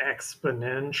into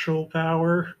exponential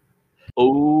power.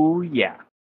 Oh yeah.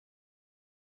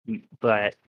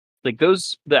 But like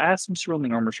those, the Acid Swirl and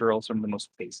the Armor Swirl are some of the most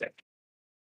basic.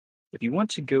 If you want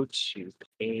to go to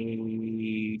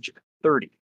page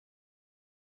 30,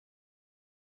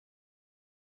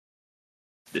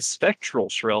 the Spectral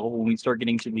Shrill, when we start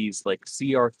getting to these like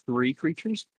CR3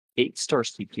 creatures, it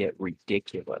starts to get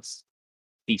ridiculous.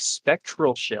 The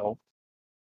Spectral Shrill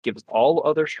gives all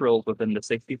other Shrills within the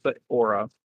 60-foot aura.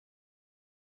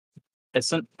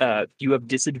 You have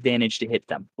disadvantage to hit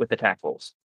them with attack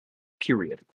rolls.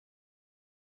 Period.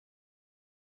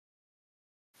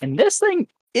 And this thing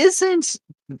isn't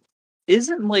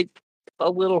like a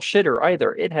little shitter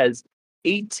either. It has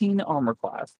 18 armor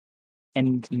class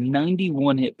and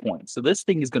 91 hit points. So this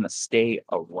thing is going to stay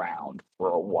around for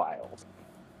a while.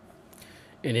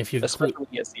 And if you especially when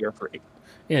you get CR3.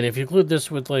 And if you include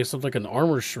this with like something like an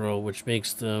Armor Shrill, which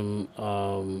makes them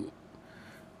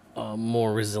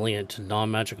more resilient to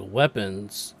non-magical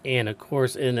weapons, and of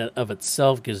course in and of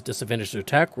itself gives disadvantage to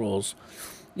attack rolls,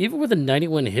 even with the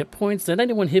 91 hit points, that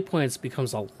 91 hit points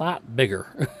becomes a lot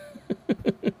bigger.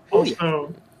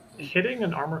 Also, hitting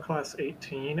an armor class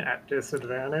 18 at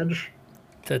disadvantage,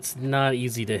 that's not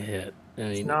easy to hit.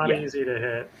 it's not easy to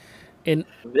hit. And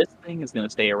this thing is going to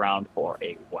stay around for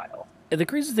a while. And the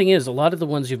crazy thing is, a lot of the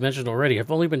ones you've mentioned already have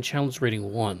only been challenge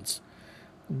rating once.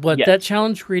 But that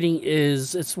challenge rating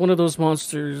it's one of those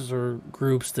monsters or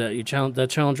groups that that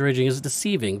challenge rating is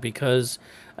deceiving because,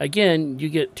 again, you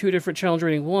get two different challenge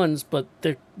rating ones, but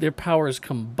their powers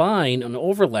combine and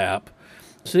overlap.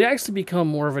 So they actually become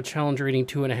more of a challenge rating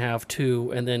 2.5,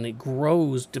 2, and then it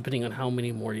grows depending on how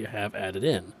many more you have added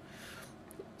in.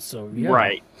 So, yeah.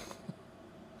 Right.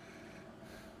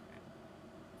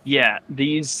 Yeah,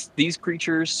 these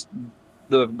creatures,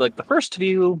 the first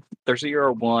few, they're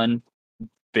CR1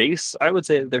 base. I would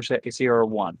say there's a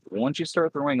CR1. Once you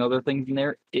start throwing other things in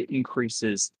there, it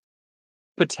increases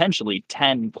potentially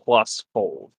 10+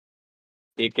 fold.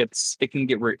 It can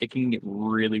get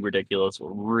really ridiculous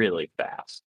really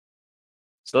fast.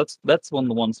 So that's one of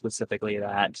the ones specifically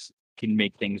that can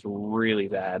make things really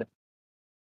bad.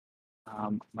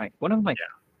 One of my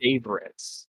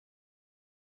favorites.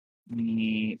 Let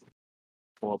me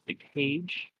pull up the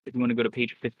page. If you want to go to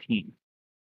page 15.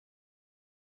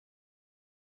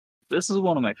 This is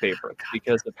one of my favorites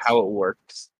because of how it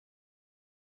works.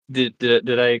 Did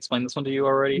I explain this one to you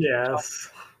already? Yes,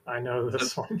 I know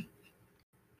this one.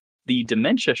 The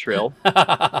Dementia Shrill,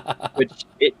 which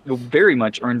it very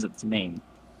much earns its name.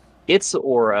 Its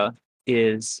aura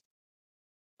is,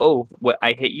 what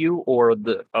I hit you or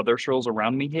the other Shrills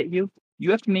around me hit you.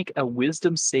 You have to make a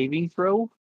Wisdom saving throw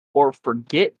or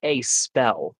forget a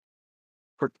spell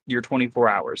for your 24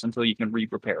 hours until you can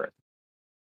re-prepare it.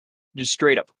 Just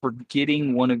straight up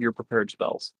forgetting one of your prepared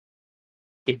spells.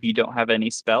 If you don't have any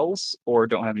spells or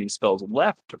don't have any spells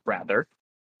left, rather,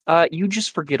 you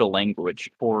just forget a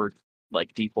language for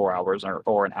like D4 hours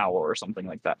or an hour or something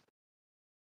like that.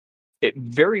 It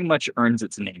very much earns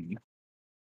its name.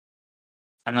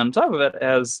 And on top of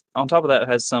that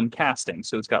has some casting,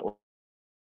 so it's got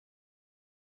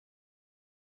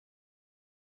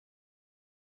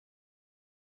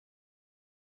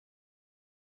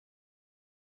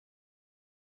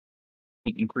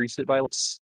increase it by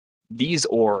these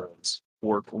auras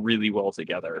work really well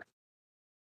together.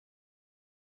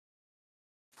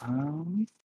 And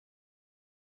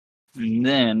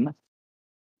then,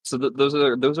 so those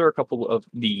are a couple of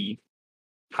the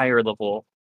higher level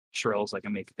Shrills that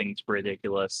can make things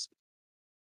ridiculous.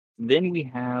 Then we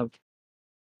have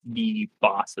the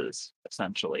bosses,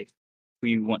 essentially.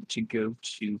 we want to go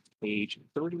to page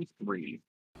 33.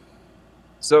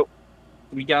 So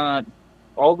we got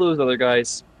all those other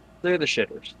guys. They're the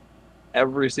shitters.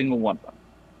 Every single one of them.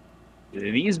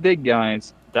 These big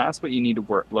guys, that's what you need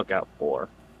to look out for.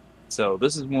 So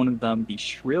this is one of them, the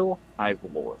Shrill Hive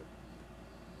Lord.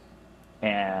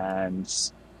 And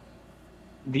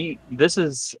this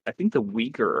is, I think, the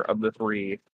weaker of the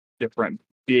three different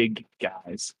big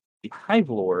guys. The Hive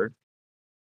Lord,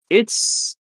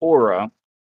 its aura,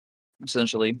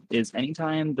 essentially, is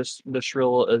anytime the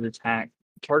Shrill is attacked,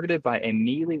 targeted by a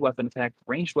melee weapon attack,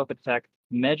 ranged weapon attack,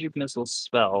 magic missile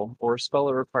spell, or a spell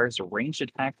that requires a ranged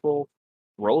attack roll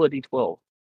a d12.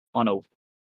 On a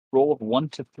roll of 1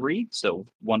 to 3, so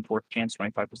 1/4 chance,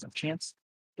 25% chance,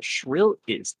 the Shrill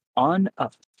is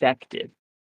unaffected.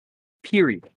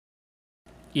 Period.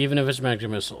 Even if it's magic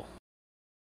missile.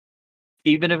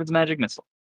 Even if it's magic missile.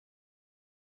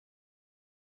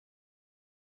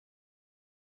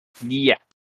 Yeah.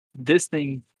 This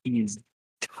thing is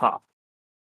tough.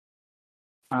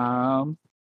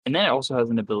 And then it also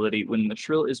has an ability when the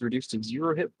Shrill is reduced to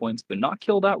 0 hit points but not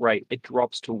killed outright, it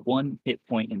drops to 1 hit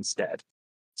point instead.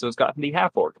 So it's got the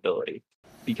half orc ability.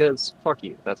 Because fuck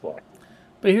you, that's why.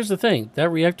 But here's the thing, that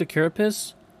reactive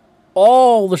carapace,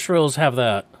 all the Shrills have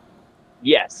that.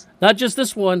 Yes. Not just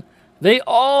this one, they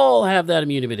all have that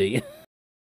immunity.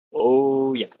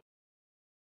 Oh yeah.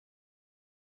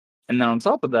 And then on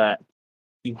top of that,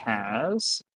 he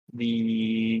has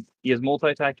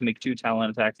multi-attack to make 2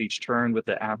 talent attacks each turn with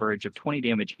an average of 20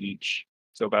 damage each.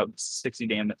 So about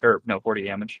 40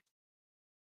 damage.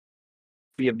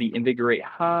 We have the Invigorate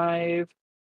Hive,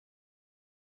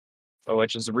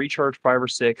 which is a recharge 5 or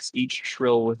 6. Each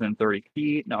Shrill within 30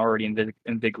 feet and already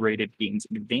invigorated gains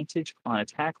advantage on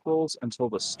attack rolls until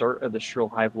the start of the Shrill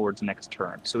Hive Lord's next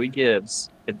turn. So he gives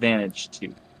advantage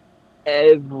to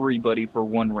everybody for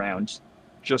 1 round,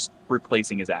 just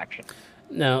replacing his action.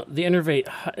 Now, the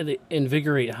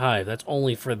Invigorate Hive, that's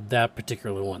only for that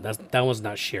particular one. That one's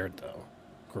not shared, though.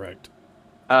 Correct?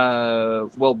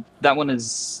 Well, that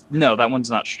one's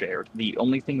not shared. The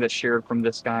only thing that's shared from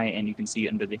this guy, and you can see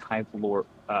under the Hive Lord,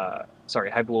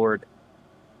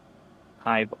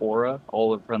 Hive Aura,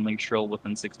 all of friendly Shrill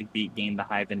within 60 feet gain the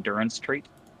Hive Endurance trait,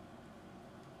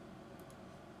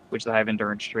 which the Hive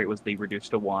Endurance trait was the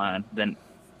reduced to 1. Then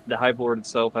the Hive Lord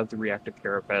itself has the reactive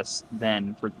carapace.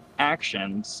 Then for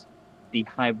actions, the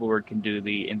Hive Lord can do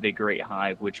the Invigorate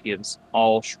Hive, which gives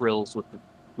all Shrills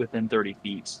within 30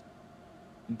 feet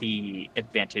the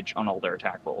advantage on all their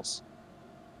attack rolls.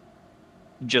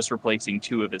 Just replacing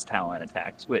 2 of his talent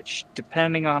attacks, which,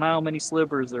 depending on how many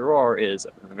slivers there are, is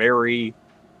very,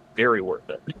 very worth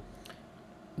it.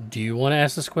 Do you want to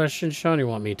ask this question, Sean, or you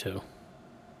want me to?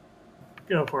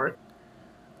 Go for it.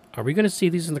 Are we going to see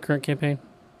these in the current campaign?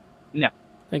 No.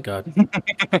 Thank God.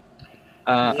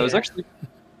 I was actually...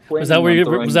 Was that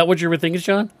what you were thinking,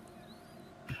 Sean?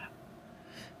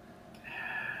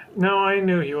 No, I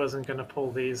knew he wasn't going to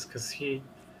pull these because he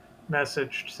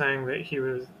messaged saying that he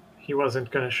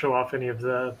wasn't going to show off any of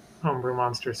the homebrew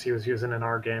monsters he was using in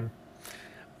our game.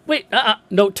 Wait,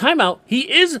 no, timeout.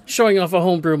 He is showing off a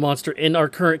homebrew monster in our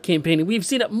current campaign, and we've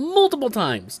seen it multiple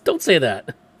times. Don't say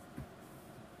that.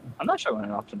 I'm not showing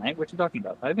it off tonight. What are you talking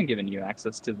about? I haven't given you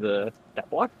access to that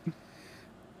block.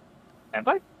 Have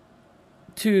I?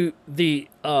 To the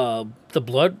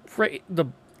blood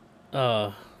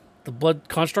the blood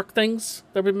construct things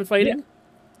that we've been fighting. Yeah.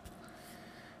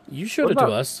 You showed it to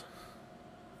us.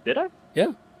 Did I?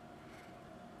 Yeah.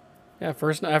 Yeah,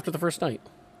 after the first night.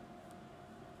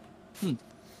 You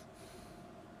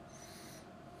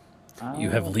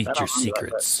have leaked your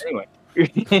secrets. Anyway.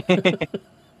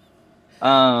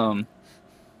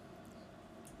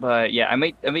 But yeah, I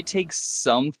might take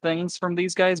some things from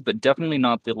these guys, but definitely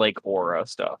not the like aura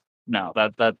stuff. No,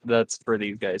 that's for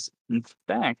these guys. In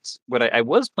fact, what I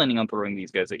was planning on throwing these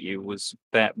guys at you was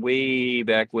that way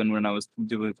back when I was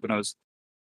gonna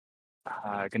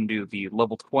do the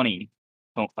level 20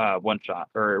 one shot,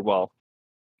 or well,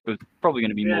 it was probably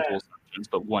gonna be multiple sections,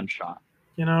 but one shot.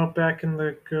 You know, back in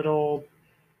the good old,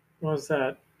 what was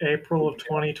that, April of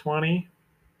 2020?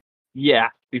 Yeah,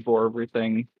 before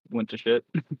everything went to shit.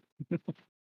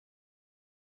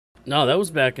 No, that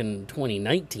was back in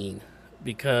 2019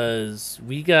 because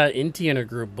we got NT in a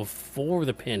group before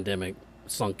the pandemic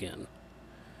sunk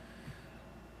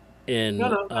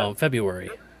in February.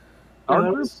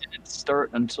 Our group didn't start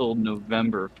until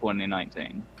November of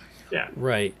 2019. Yeah.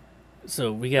 Right.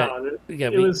 So we got...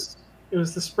 It was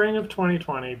the spring of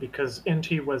 2020 because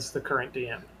NT was the current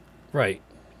DM. Right.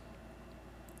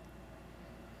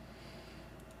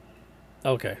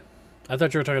 Okay. I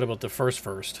thought you were talking about the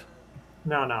first.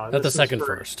 No, no. At the This is second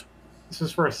for, first. This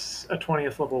is for a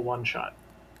 20th level one shot.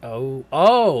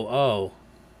 Oh.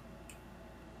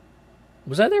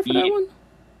 Was I there for that Yeah. one?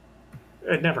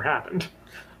 It never happened.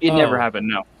 It never Oh. happened.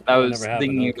 No, I Oh, it was never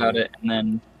happened, thinking about okay. it, and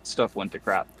then stuff went to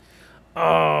crap.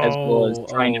 As well as Oh,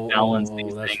 trying to balance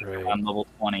these that's things right. on level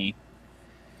 20.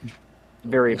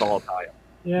 Very volatile.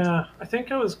 Yeah, I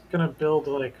think I was gonna build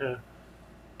like a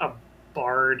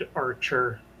bard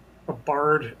archer, a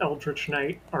bard eldritch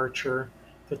knight archer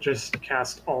that just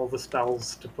cast all the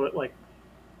spells to put like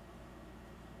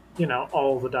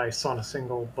all the dice on a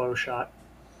single bow shot.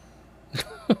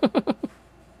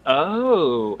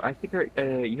 Oh, I think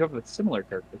you have a similar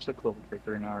character. It's a global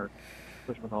character in our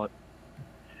whatchamacallit,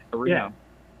 arena.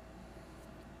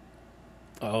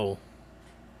 Yeah. Oh.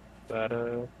 But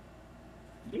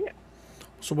yeah.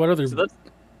 So what other So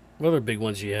what other big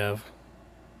ones you have?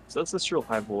 that's the Steel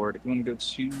Hive Lord. If you want to go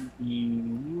to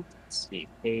the let's see,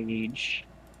 page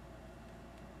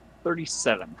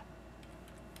 37.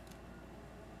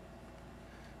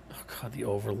 Oh god, the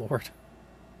Overlord.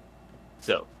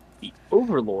 So the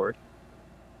Overlord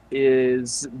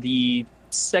is the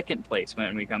second place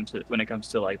when it comes to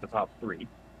like the top three.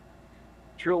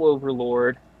 Drill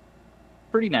Overlord,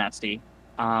 pretty nasty.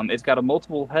 It's got a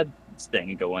multiple heads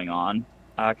thing going on,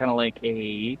 kind of like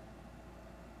a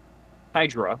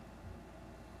Hydra.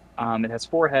 It has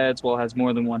 4 heads. While it has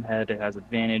more than one head, it has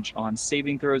advantage on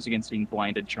saving throws against being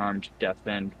blinded, charmed,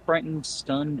 deafened, frightened,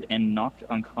 stunned, and knocked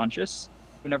unconscious.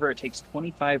 Whenever it takes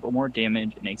 25 or more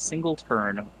damage in a single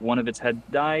turn, one of its heads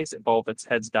dies. If all of its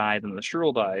heads die, then the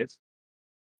shrill dies.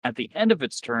 At the end of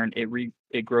its turn, it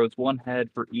grows 1 head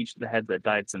for each of the heads that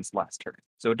died since last turn.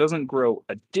 So it doesn't grow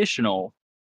additional,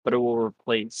 but it will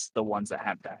replace the ones that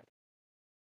have died.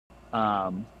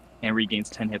 And regains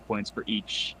 10 hit points for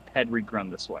each head regrown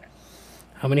this way.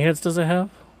 How many heads does it have?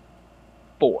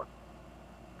 4.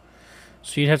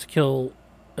 So you'd have to kill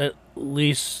at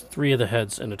least 3 of the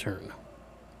heads in a turn.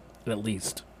 At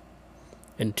least.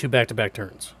 In 2 back-to-back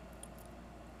turns.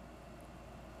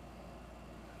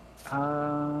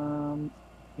 Well,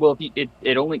 if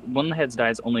it only one of the heads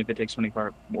dies only if it takes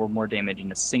 25 or more damage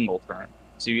in a single turn.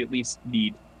 So you at least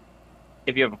need,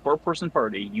 if you have a 4-person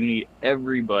party, you need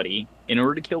everybody in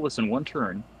order to kill this in 1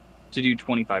 turn to do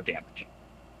 25 damage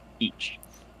each.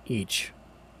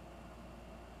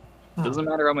 Doesn't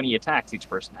matter how many attacks each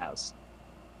person has.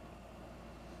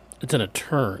 It's in a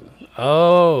turn.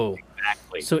 Oh.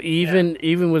 Exactly. So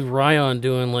even with Ryan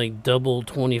doing like double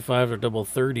 25 or double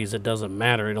 30s, it doesn't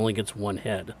matter. It only gets 1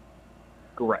 head.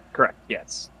 Correct.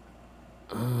 Yes.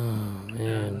 Oh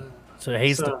man. So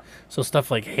haste. So stuff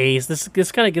like haste.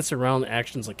 This kind of gets around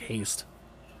actions like haste.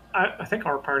 I think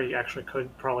our party actually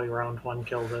could probably round 1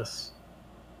 kill this.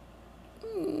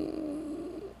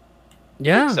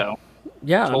 Yeah. So.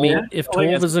 Yeah. I mean, if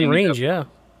Tolv is in range, yeah.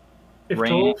 If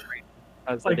Tolv,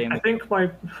 I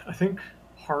think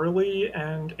Harley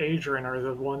and Adrian are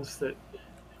the ones that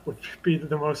would be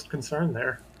the most concerned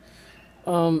there.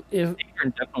 If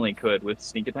Adrian definitely could with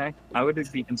sneak attack. I would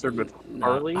be concerned with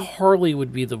Harley. Harley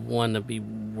would be the one to be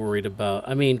worried about.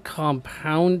 I mean,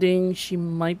 compounding she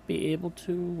might be able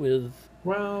to with.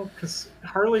 Well, because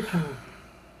Harley can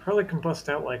bust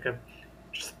out like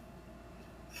just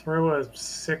throw a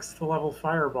 6th level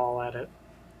fireball at it.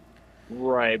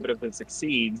 Right, but if it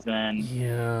succeeds, then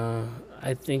yeah,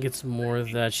 I think it's more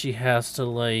that she has to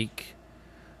like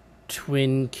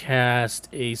twin cast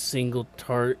a single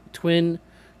twin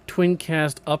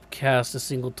cast upcast a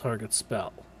single target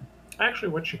spell. Actually,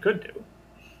 what she could do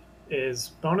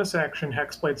is bonus action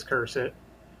Hexblade's Curse it,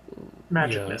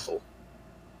 magic missile.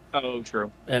 Oh,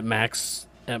 true. At max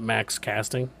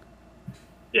casting.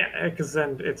 Yeah, because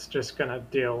then it's just gonna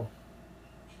deal,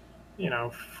 a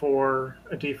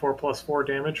D4 plus 4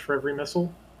 damage for every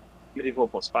missile. D4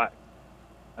 plus 5,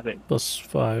 I think. Plus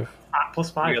 5.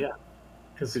 Plus 5, yeah.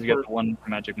 Because you got the 1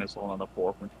 magic missile and the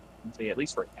 4, so at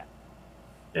least right now.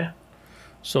 Yeah.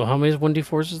 So how many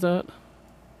 1d4s is that?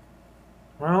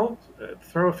 Well,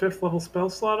 throw a 5th level spell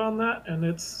slot on that, and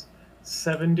it's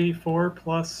 74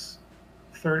 plus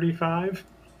 35.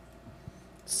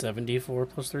 74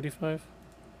 plus 35?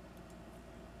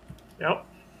 Yep.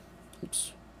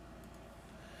 Oops.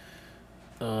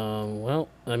 Well,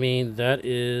 I mean, that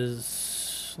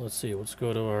is... Let's see, let's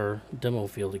go to our demo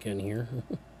field again here.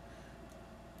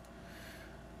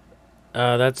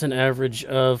 That's an average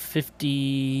of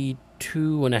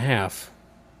 52.5.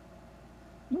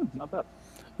 Not bad.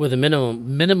 With a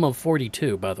minimum of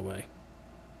 42, by the way.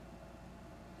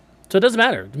 So it doesn't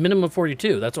matter. Minimum of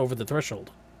 42, that's over the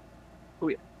threshold. Oh,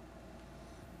 yeah.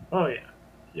 Oh, yeah.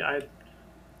 Yeah,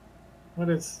 what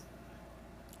is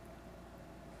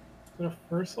it a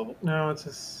first level? No, it's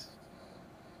just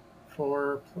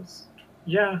 4 plus.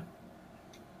 Yeah,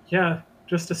 yeah.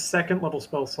 Just a second level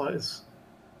spell slot is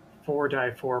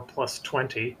 4d4 plus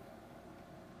 20.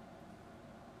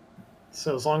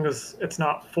 So as long as it's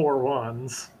not 4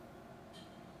 ones.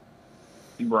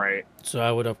 Right. So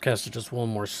I would have casted just one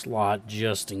more slot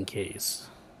just in case.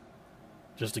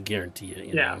 Just to guarantee it,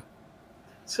 you Yeah. know.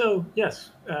 So,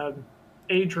 yes,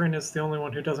 Adrian is the only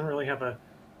one who doesn't really have a.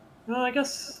 Well, I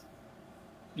guess.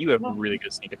 You have Well, really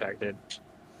good sneak attack, dude.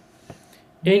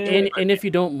 And if you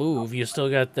don't move, you still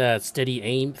got that steady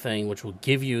aim thing, which will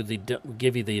give you the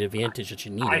advantage that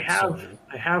you need. I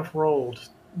have rolled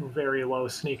very low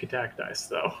sneak attack dice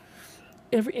though.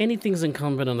 Anything's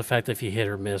incumbent on the fact that if you hit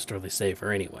or missed or they save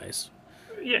her anyways.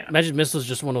 Yeah. Magic Missile is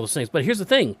just one of those things. But here's the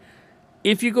thing.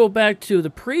 If you go back to the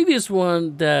previous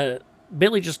one that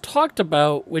Bailey just talked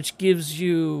about, which gives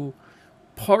you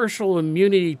partial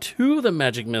immunity to the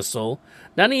Magic Missile,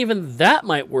 not even that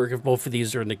might work if both of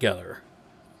these are together.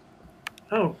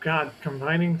 Oh god,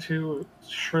 combining two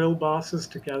shrill bosses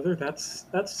together, that's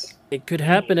It could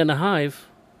happen in a hive.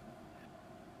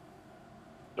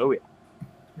 Oh, yeah.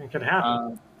 it could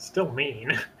happen. Still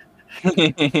mean.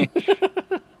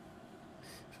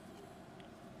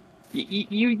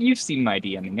 You've seen my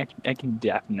DMing. I can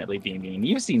definitely be mean.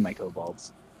 You've seen my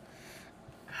kobolds.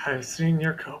 I've seen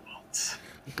your kobolds.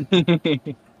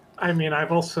 I mean,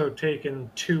 I've also taken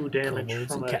 2 damage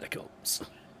Kobolds and catacombs.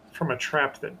 from a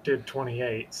trap that did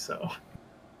 28, so.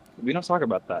 We don't talk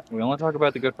about that. We only talk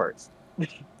about the good parts.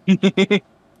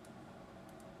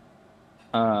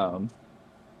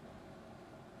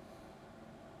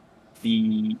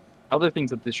 The other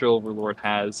things that the Shrill Overlord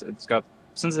has,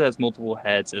 since it has multiple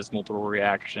heads, it has multiple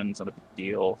reactions, not a big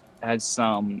deal. It has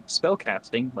some spell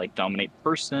casting, like Dominate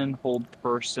Person, Hold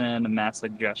Person, Mass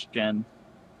Suggestion.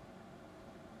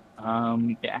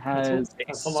 It has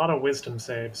that's a lot of wisdom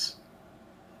saves.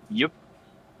 Yep.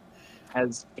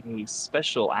 Has a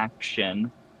special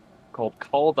action called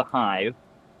Call the Hive.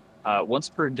 Once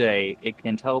per day, it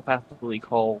can telepathically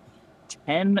call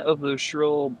 10 of those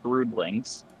shrill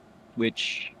broodlings,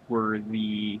 which were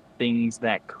the things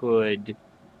that could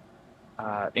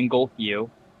engulf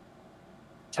you.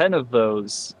 10 of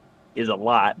those is a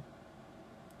lot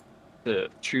to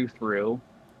chew through.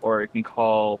 Or it can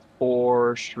call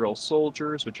 4 shrill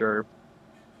soldiers, which are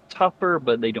tougher,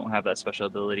 but they don't have that special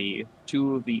ability.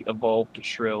 2 of the evolved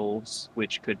shrills,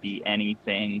 which could be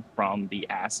anything from the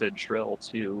acid shrill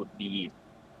to the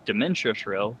dementia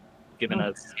shrill, given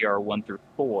a CR 1 through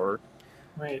 4.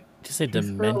 Wait. Did you say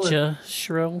dementia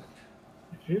shrill?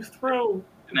 If you throw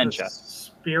dementia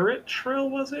spirit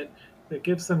shrill, was it? That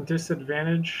gives them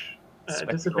disadvantage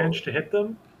to hit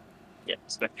them? Yeah,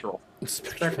 spectral.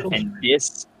 Spectral. And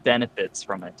this benefits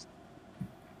from it.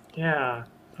 Yeah.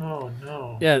 Oh,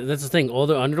 no. Yeah, that's the thing. All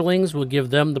the underlings will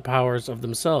give them the powers of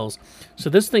themselves. So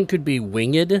this thing could be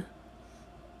winged.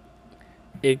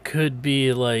 It could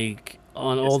be, like,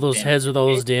 on all those heads with all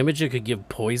those damage, it could give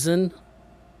poison.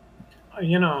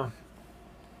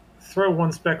 Throw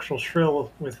one spectral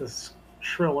shrill with this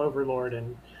shrill overlord,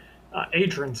 and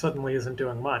Adrian suddenly isn't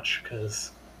doing much,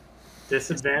 because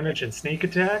disadvantage and sneak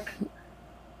attack?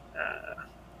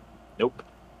 Nope.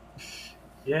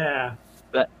 Yeah.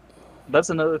 That's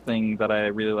another thing that I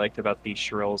really liked about these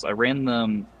shrills. I ran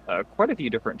them quite a few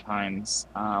different times,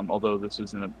 although this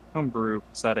was in a homebrew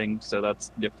setting, so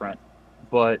that's different.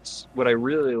 But what I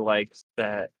really liked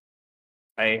that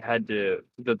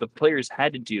the players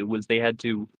had to do was they had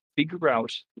to figure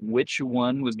out which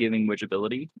one was giving which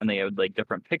ability, and they had like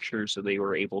different pictures, so they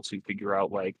were able to figure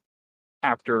out, like,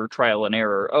 after trial and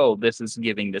error, oh, this is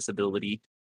giving this ability.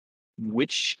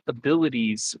 Which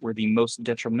abilities were the most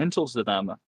detrimental to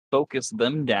them, focus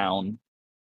them down,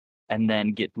 and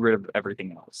then get rid of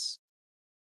everything else.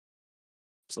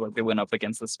 So, like, they went up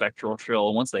against the spectral shrill,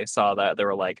 and once they saw that, they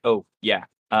were like, oh, yeah,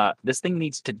 this thing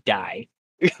needs to die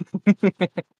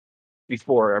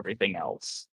before everything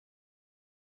else.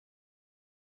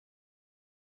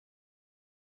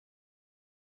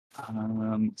 So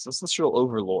that's the Shrill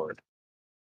Overlord.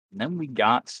 And then we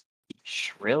got the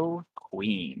Shrill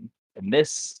Queen. And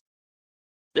this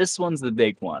one's the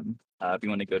big one. If you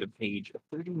want to go to page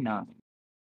 39.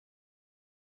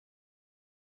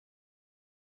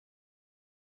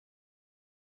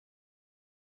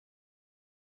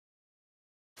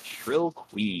 Shrill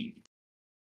Queen.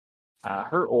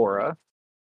 Her aura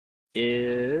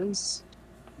is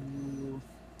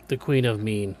the Queen of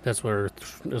Mean. That's where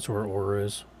her aura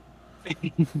is.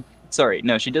 Sorry,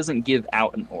 no, she doesn't give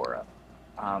out an aura.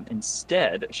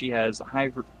 Instead, she has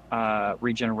high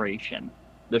regeneration.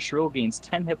 The shrill gains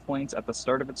 10 hit points at the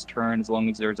start of its turn as long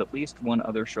as there is at least one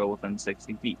other shrill within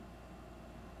 60 feet.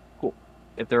 Cool.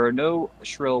 If there are no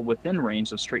shrill within range,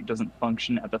 the straight doesn't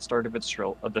function at the start of the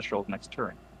shrill's next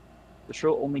turn. The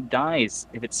shrill only dies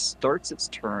if it starts its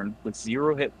turn with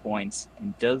 0 hit points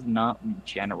and does not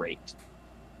regenerate.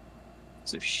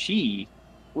 So she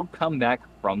will come back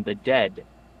from the dead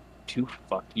to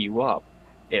fuck you up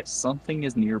if something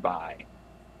is nearby.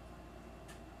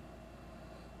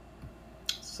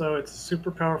 So it's a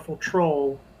super powerful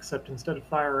troll, except instead of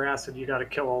fire or acid, you gotta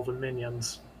kill all the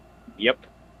minions. Yep.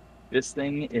 This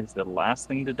thing is the last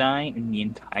thing to die in the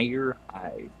entire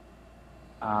hive.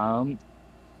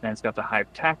 Then it's got the hive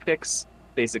tactics.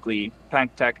 Basically,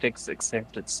 pack tactics,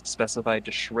 except it's specified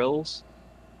to shrills.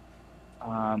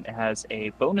 It has a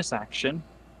bonus action,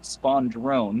 spawn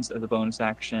drones as a bonus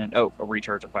action. Oh, a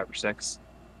recharge of 5 or 6.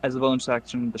 As a bonus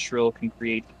action, the shrill can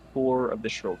create 4 of the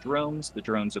shrill drones. The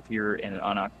drones appear in an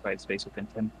unoccupied space within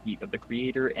 10 feet of the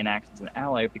creator and act as an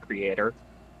ally of the creator.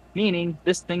 Meaning,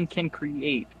 this thing can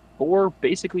create 4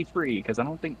 basically free, because I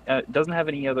don't think it doesn't have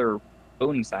any other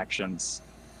bonus actions.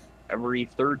 Every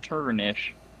third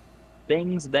turn-ish,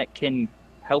 things that can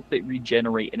help it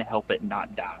regenerate and help it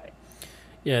not die.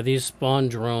 Yeah, these spawn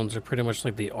drones are pretty much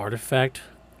like the artifact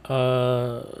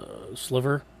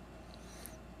sliver,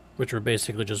 which are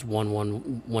basically just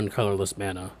one colorless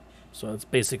mana. So that's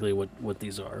basically what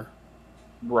these are.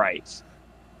 Right.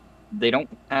 They don't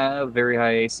have very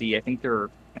high AC. I think their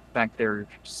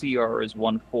CR is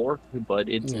 1/4, but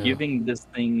it's giving this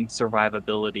thing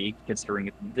survivability, considering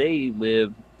if they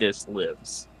live, this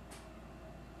lives.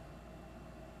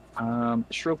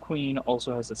 Shrill Queen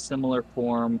also has a similar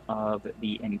form of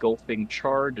the Engulfing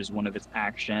Charge as one of its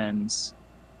actions.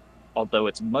 Although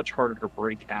it's much harder to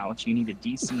break out, you need a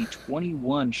DC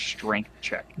 21 strength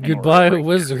check. Goodbye,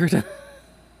 wizard.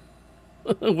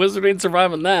 Wizard ain't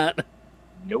surviving that.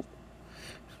 Nope.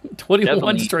 21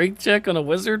 Definitely. strength check on a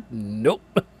wizard? Nope.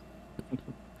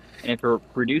 And if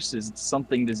it produces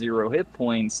something to 0 hit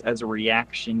points, as a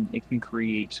reaction, it can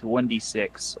create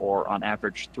 1d6, or on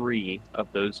average 3,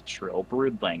 of those shrill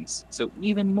broodlings. So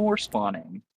even more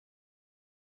spawning.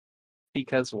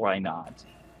 Because why not?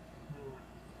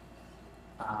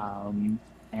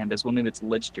 And as one of its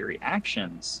legendary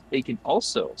actions, it can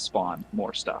also spawn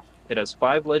more stuff. It has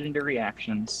 5 legendary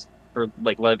actions, or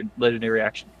like legendary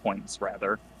action points,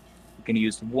 rather. You can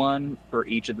use 1 for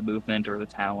each of the movement or the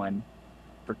talon.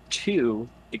 For 2,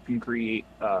 it can create,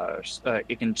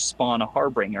 it can spawn a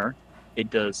Harbinger. It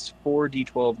does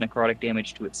 4d12 necrotic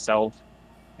damage to itself,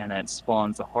 and then it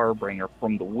spawns a Harbinger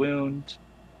from the wound.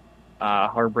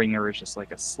 Harbinger is just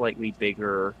like a slightly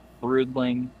bigger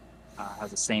broodling.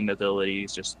 Has the same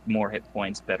abilities, just more hit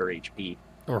points, better HP.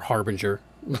 Or Harbinger.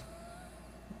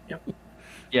 Yep.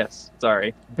 Yes,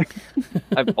 sorry.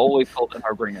 I've always called it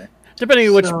Harbinger. Depending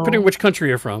on which country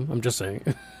you're from, I'm just saying.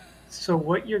 So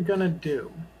what you're going to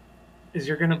do is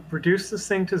you're going to reduce this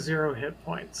thing to 0 hit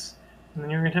points, and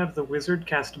then you're going to have the wizard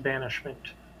cast Banishment,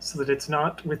 so that it's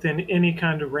not within any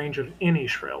kind of range of any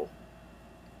shrill.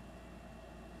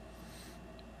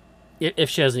 If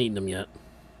she hasn't eaten them yet.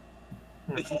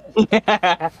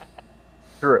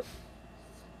 True.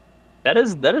 That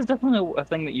is definitely a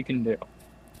thing that you can do.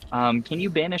 Can you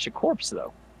banish a corpse,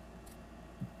 though?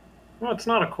 Well, it's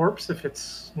not a corpse if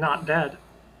it's not dead.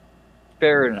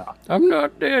 Fair enough. I'm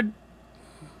not dead.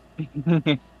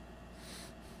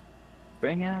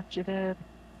 Bring out your dead.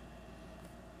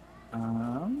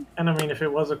 And I mean, if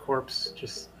it was a corpse,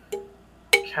 just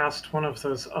cast one of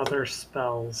those other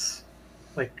spells,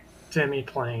 like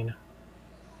Demiplane.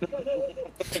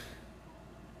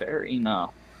 Fair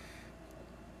enough.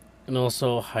 And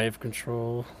also hive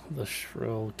control. The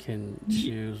shrill can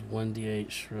choose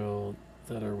 1d8 shrill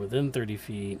that are within 30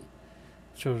 feet.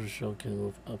 Chosen shrill can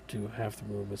move up to half the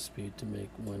movement speed to make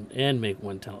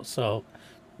one talent. So,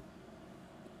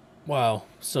 wow.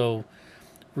 So,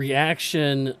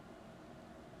 reaction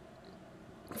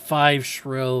 5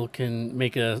 shrill can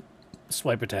make a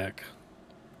swipe attack.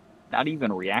 Not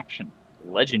even a reaction.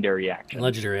 Legendary action.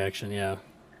 Legendary action, yeah.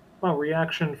 Well,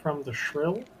 reaction from the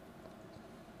shrill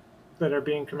that are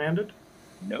being commanded?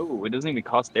 No, it doesn't even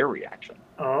cost their reaction.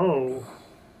 Oh.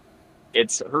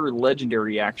 It's her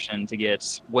legendary action to get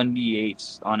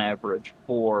 1d8 on average,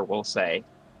 4, we'll say.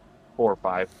 4 or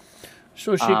 5.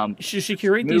 So she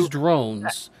create these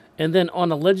drones, and then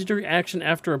on a legendary action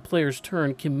after a player's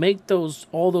turn, can make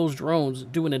all those drones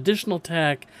do an additional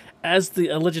attack as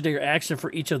a legendary action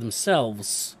for each of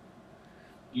themselves.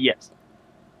 Yes.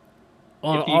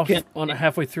 On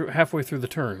halfway through the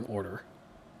turn order.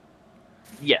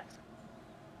 Yes.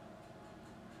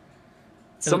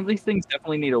 Some of these things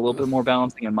definitely need a little bit more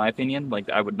balancing, in my opinion. Like,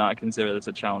 I would not consider this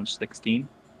a challenge 16.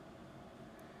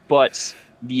 But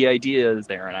the idea is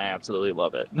there, and I absolutely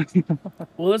love it.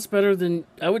 Well, that's better than...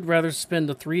 I would rather spend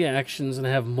the 3 actions and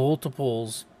have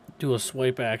multiples do a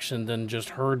swipe action than just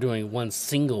her doing one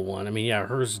single one. I mean, yeah,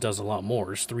 hers does a lot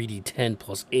more. It's 3d10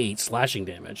 plus 8 slashing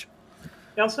damage.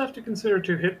 You also have to consider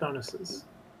 2 hit bonuses.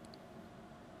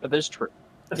 That is true.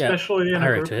 Especially in a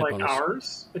group like bonus.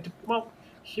 ours. Well,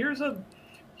 here's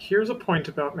a point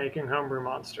about making homebrew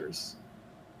monsters.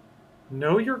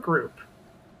 Know your group.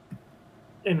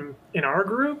 In our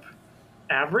group,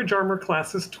 average armor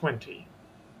class is 20.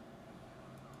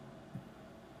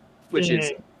 Which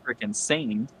is freaking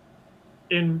insane.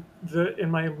 In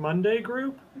my Monday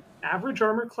group, average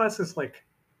armor class is like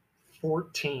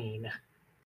 14.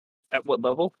 At what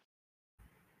level?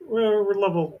 We're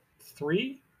level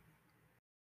 3.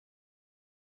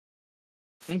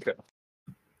 Okay.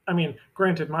 I mean,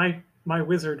 granted, my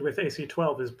wizard with AC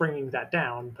 12 is bringing that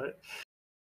down, but...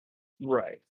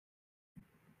 Right.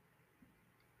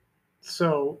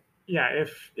 So, yeah,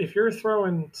 if you're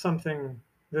throwing something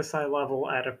this high level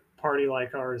at a party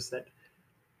like ours that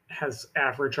has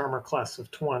average armor class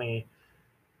of 20,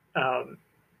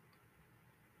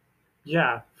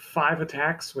 yeah, 5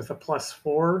 attacks with a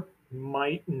 +4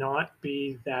 might not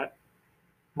be better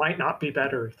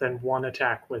than 1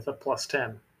 attack with a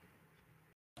 +10.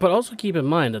 But also keep in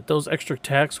mind that those extra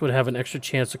attacks would have an extra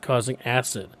chance of causing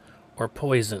acid, or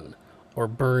poison, or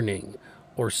burning,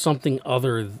 or something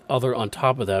other on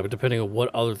top of that, depending on what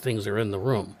other things are in the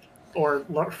room. Or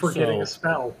forgetting a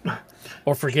spell.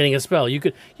 Or forgetting a spell. You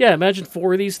could, yeah, imagine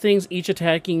 4 of these things, each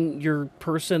attacking your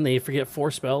person, they forget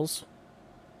 4 spells.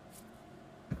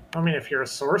 I mean, if you're a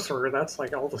sorcerer, that's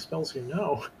like all the spells you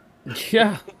know.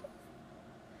 Yeah.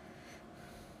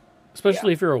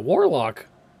 Especially if you're a warlock.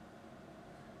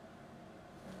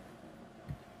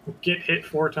 Get hit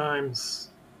 4 times.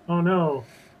 Oh no.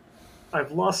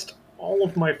 I've lost all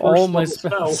of my first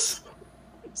spells.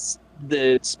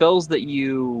 The spells that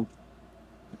you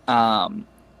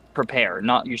prepare,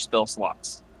 not your spell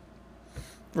slots.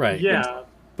 Right. Yeah.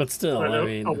 But still, but I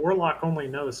mean... a warlock only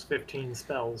knows 15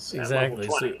 spells exactly.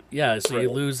 At level 20. So, yeah, so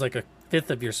you lose like a 5th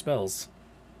of your spells.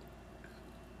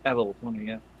 At level 20,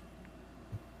 yeah.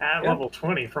 At level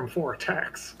 20 from 4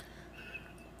 attacks.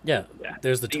 Yeah,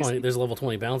 there's the 20. There's level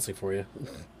 20 balancing for you.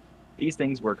 These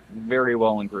things work very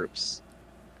well in groups.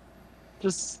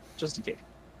 Just in case.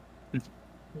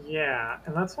 Yeah,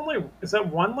 and that's only... Is that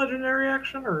 1 legendary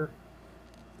action, or...?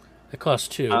 It costs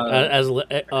 2.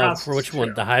 For which 2.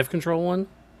 One? The Hive Control one?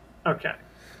 Okay.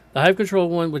 The Hive Control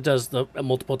one, which does the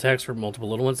multiple attacks for multiple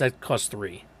little ones, that costs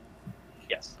 3.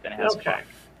 Yes, then it has 5.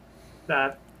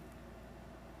 That...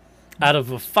 Out of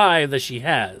the 5 that she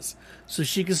has. So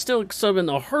she can still summon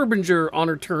a Harbinger on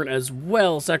her turn as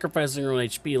well, sacrificing her own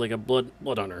HP like a blood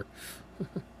hunter.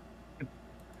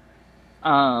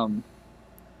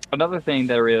 Another thing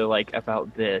that I really like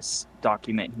about this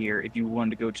document here, if you wanted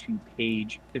to go to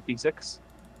page 56.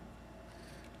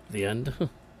 The end?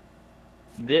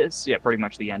 Pretty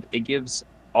much the end. It gives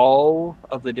all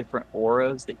of the different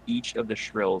auras that each of the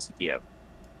shrills give,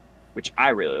 which I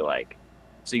really like.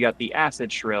 So you got the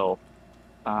Acid Shrill,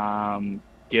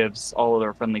 gives all of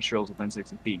their friendly shrills within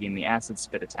 60 feet gain the Acid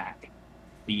Spit attack.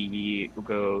 We'll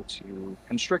go to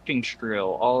Constricting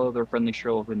Shrill. All of their friendly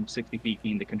shrills within 60 feet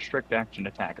gain the Constrict action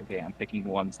attack. Okay, I'm picking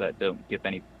ones that don't give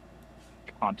any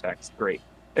context. Great.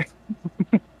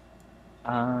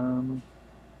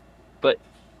 But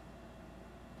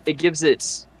it gives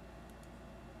it...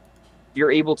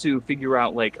 You're able to figure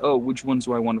out, like, oh, which ones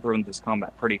do I want to throw into this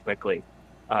combat pretty quickly,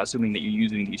 assuming that you're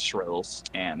using these shrills,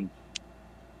 and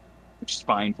just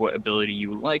find what ability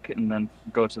you like, and then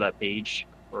go to that page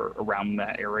or around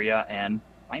that area and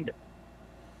find it.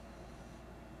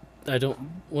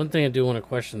 One thing I do want to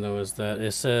question, though, is that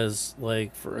it says,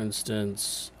 like, for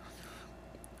instance,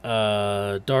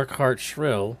 Dark Heart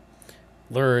Shrill,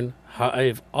 learn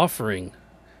Hive Offering.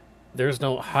 There's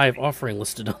no Hive Offering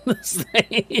listed on this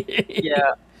thing.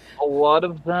 Yeah, a lot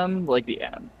of them, like,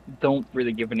 don't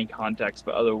really give any context,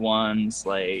 but other ones,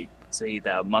 like, say,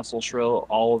 the Muscle Shrill,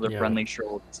 all of their friendly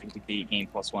shrills seem to be gain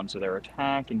 +1 to their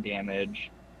attack and damage,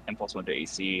 and +1 to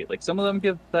AC. Like, some of them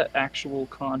give that actual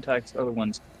context, other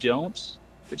ones don't,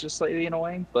 which is slightly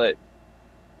annoying, but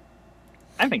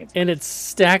I think it's... And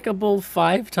it's stackable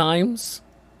 5 times?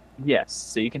 Yes,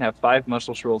 so you can have 5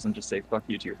 Muscle Shrills and just say fuck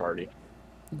you to your party.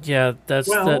 Yeah, that's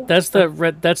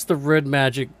the red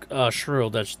magic shrill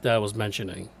that I was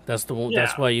mentioning. That's the one. Yeah.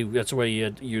 That's why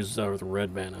you use the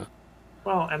red mana.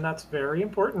 Well, and that's very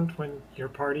important when your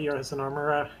party has an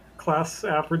armor class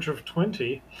average of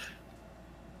 20.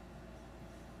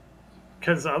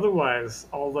 Because otherwise,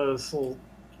 all those little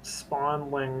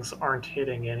spawnlings aren't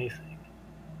hitting anything.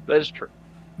 That is true.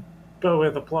 But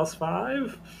with a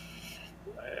 +5,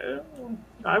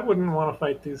 I wouldn't want to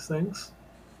fight these things.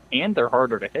 And they're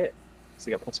harder to hit. So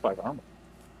you got +5 armor.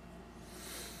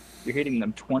 You're hitting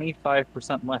them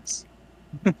 25% less.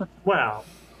 Well,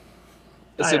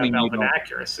 Assuming I you have don't.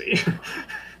 accuracy.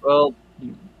 Well,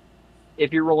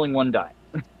 if you're rolling one die.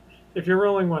 If you're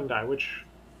rolling one die, which,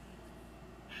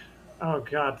 oh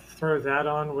god, throw that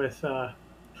on with the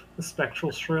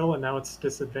spectral shrill, and now it's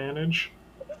disadvantage.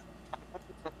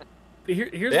 But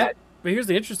here's Yeah. here's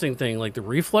the interesting thing. Like the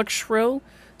reflex shrill.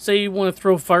 Say you want to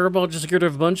throw fireball just to get rid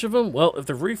of a bunch of them. Well, if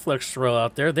the reflex shrill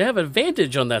out there, they have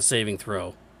advantage on that saving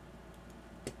throw.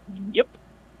 Yep.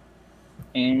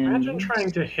 And Imagine trying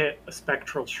to hit a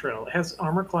spectral shrill. It has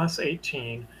armor class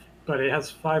 18, but it has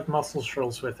 5 muscle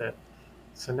shrills with it.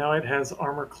 So now it has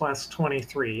armor class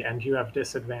 23, and you have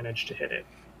disadvantage to hit it.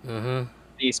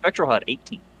 the Spectral had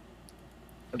 18.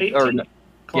 18 Or, no,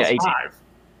 plus 18. 5.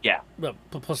 Well,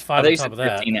 plus I 5 thought on you top said of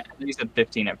that. 15. I thought you said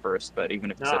 15 at first, but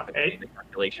even if you No, said 15, the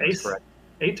calculation is Ace. correct.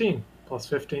 18 plus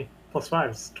 50 plus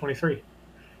 5 is 23.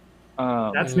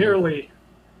 That's Mm.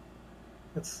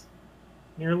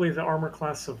 nearly the armor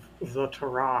class of the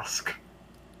Tarask.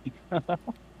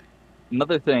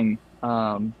 Another thing,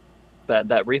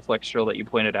 that reflex drill that you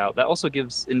pointed out, that also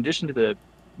gives, in addition to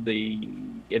the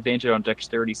advantage on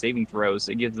dexterity saving throws,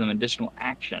 it gives them additional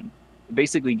action. It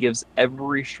basically gives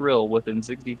every shrill within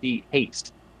 60 feet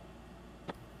haste,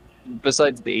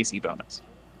 besides the AC bonus.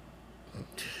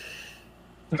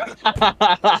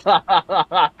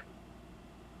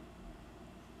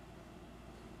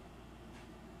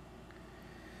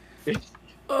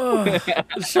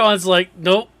 Sean's like,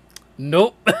 nope.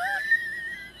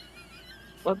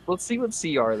 Let's see what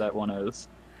CR that one is.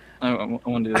 I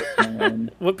want to do that.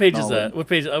 What page is that? What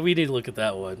page? We need to look at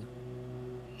that one.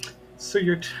 So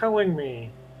you're telling me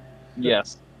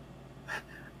Yes.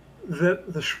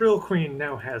 that the Shrill Queen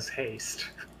now has haste?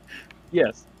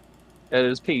 Yes. That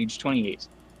is page 28.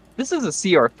 This is a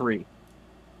CR3.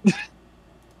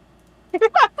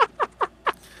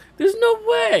 There's no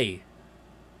way.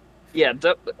 Yeah,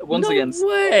 once No again,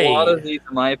 way. a lot of these,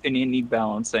 in my opinion, need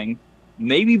balancing.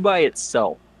 Maybe by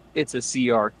itself, it's a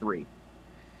CR3.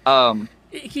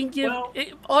 It can give. Well-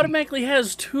 It automatically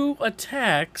has 2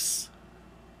 attacks,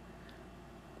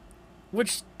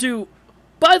 which do,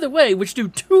 by the way,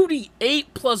 2d8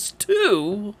 plus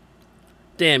 2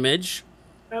 damage,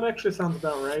 That actually sounds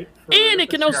about right. for and the it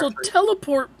can also CR3.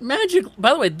 teleport magically.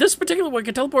 By the way, this particular one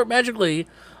can teleport magically,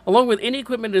 along with any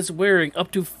equipment it's wearing,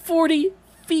 up to 40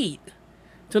 feet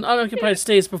to an unoccupied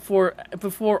space before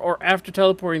or after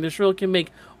teleporting. The shrill can make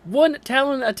 1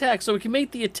 talon attack, so it can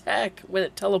make the attack when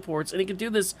it teleports, and it can do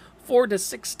this 4 to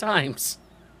 6 times.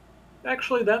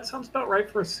 Actually, that sounds about right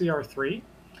for a CR3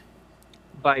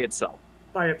 by itself.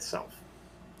 by itself.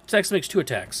 Tex makes 2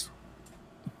 attacks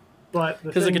But the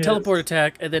because it thing can is, teleport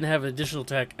attack and then have an additional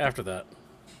attack after that.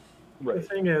 The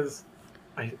thing is,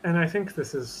 I think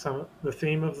this is the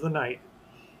theme of the night.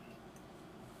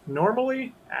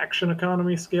 Normally, action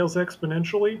economy scales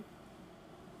exponentially,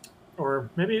 or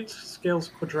maybe it scales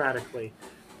quadratically.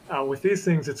 With these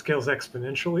things, it scales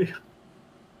exponentially.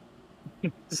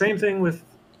 Same thing with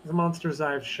the monsters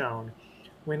I've shown.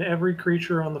 When every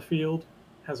creature on the field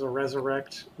has a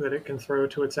resurrect that it can throw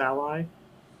to its ally,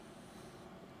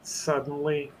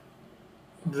 suddenly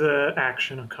the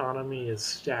action economy is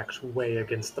stacked way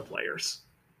against the players.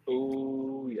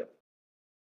 Oh, yeah.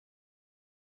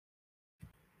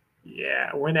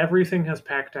 Yeah, when everything has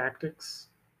pack tactics,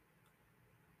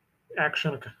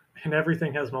 and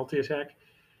everything has multi-attack,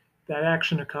 that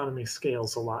action economy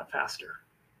scales a lot faster.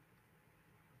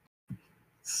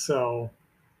 So,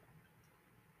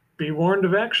 be warned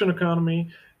of action economy.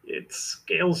 It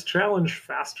scales challenge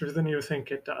faster than you think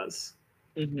it does.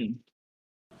 Mm-hmm.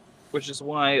 Which is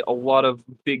why a lot of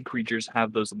big creatures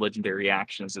have those legendary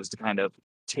actions, is to kind of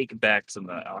take back some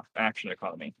of the action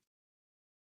economy.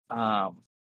 But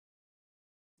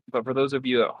for those of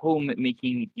you at home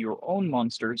making your own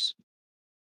monsters,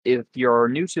 if you're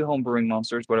new to homebrewing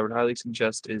monsters, what I would highly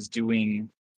suggest is doing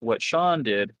what Sean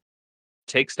did: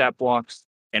 take stat blocks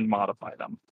and modify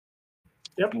them.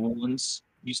 Yep. Once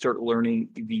you start learning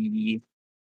the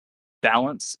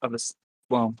balance of this,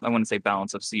 well, I wouldn't say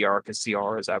balance of CR, because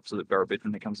CR is absolute garbage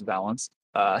when it comes to balance.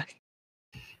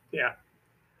 Yeah.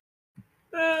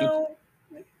 Well,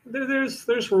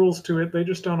 there's rules to it. They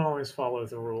just don't always follow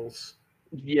the rules.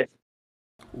 Yeah.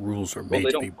 Rules are Well, made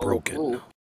they to be don't follow broken. rules.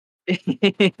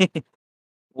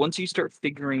 Once you start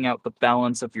figuring out the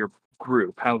balance of your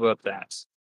group, how about that?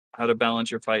 how to balance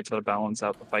your fights, how to balance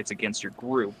out the fights against your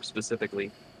group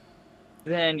specifically,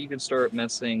 then you can start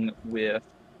messing with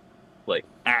like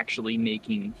actually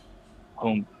making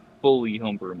fully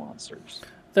homebrew monsters.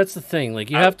 That's the thing. Like,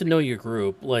 you have to know your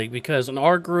group, like, because in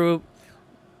our group,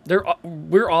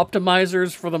 we're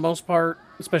optimizers for the most part,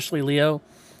 especially Leo.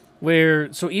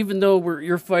 So even though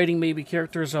you're fighting maybe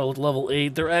characters at level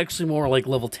 8, they're actually more like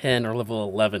level 10 or level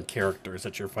 11 characters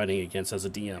that you're fighting against as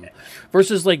a DM.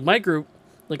 Versus like my group,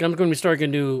 like I'm going to be starting a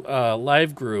new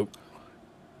live group.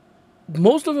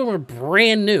 Most of them are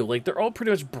brand new. Like they're all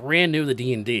pretty much brand new to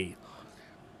D&D.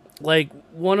 Like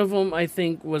one of them I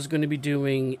think was going to be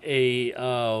doing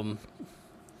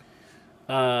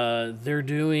they're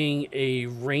doing a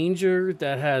ranger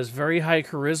that has very high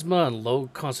charisma and low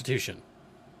constitution.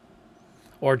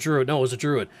 Or a druid. No, it was a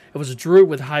druid. It was a druid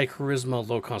with high charisma,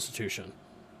 low constitution.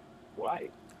 Why?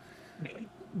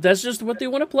 That's just what they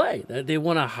want to play. They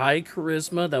want a high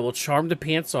charisma that will charm the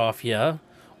pants off you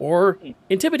or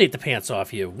intimidate the pants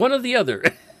off you. One or the other.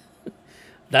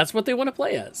 That's what they want to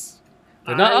play as.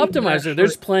 They're not optimizer. They're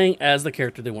just playing as the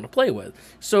character they want to play with.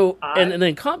 So, and then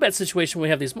in combat situation, when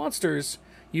we have these monsters,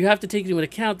 you have to take into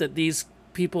account that these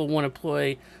people want to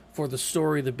play for the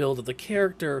story, the build of the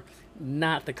character,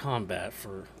 not the combat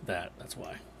for that. That's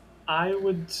why. I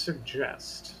would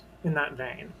suggest, in that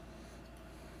vein,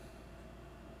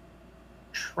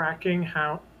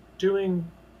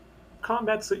 doing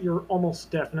combats that you're almost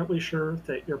definitely sure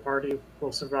that your party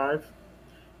will survive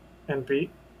and beat,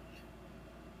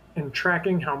 and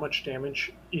tracking how much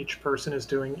damage each person is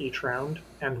doing each round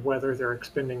and whether they're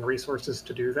expending resources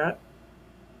to do that.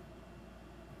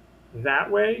 That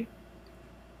way,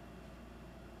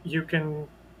 you can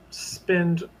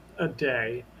spend a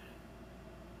day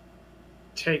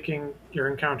taking your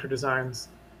encounter designs,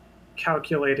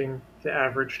 calculating the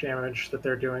average damage that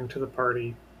they're doing to the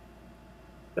party,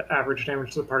 the average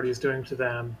damage the party is doing to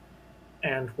them,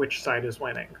 and which side is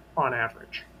winning on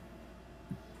average.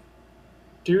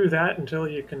 Do that until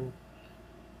you can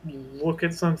look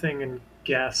at something and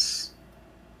guess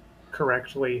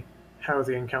correctly how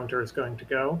the encounter is going to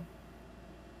go.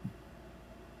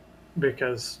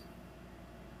 Because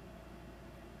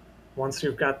once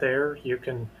you've got there, you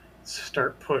can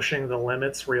start pushing the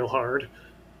limits real hard.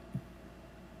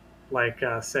 Like,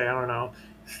 say, I don't know,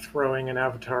 throwing an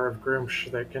Avatar of Groomsh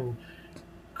that can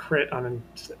crit on an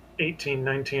 18,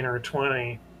 19, or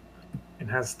 20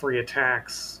 and has 3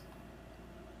 attacks.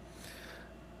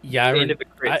 Yeah, and if it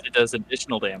crits, it does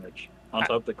additional damage on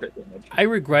top of the crit damage. I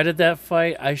regretted that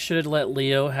fight. I should have let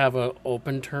Leo have an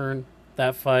open turn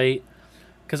that fight,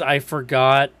 because I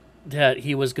forgot that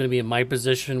he was going to be in my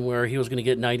position where he was going to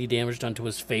get 90 damage done to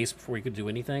his face before he could do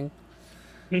anything.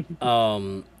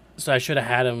 So I should have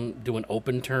had him do an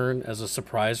open turn as a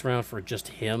surprise round for just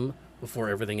him before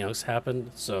everything else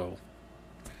happened. So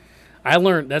I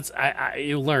learned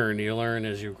you learn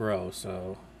as you grow.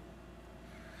 So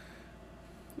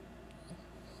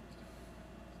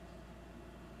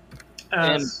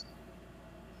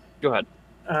go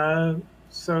ahead.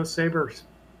 So Saber,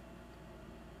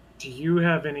 do you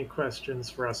have any questions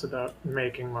for us about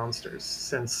making monsters?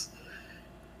 Since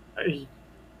I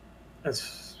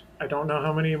don't know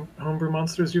how many homebrew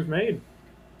monsters you've made.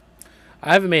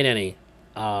 I haven't made any.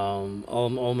 All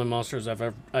my monsters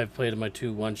I've played in my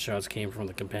 2 one-shots came from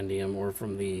the compendium or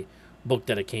from the book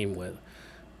that it came with.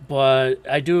 But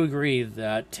I do agree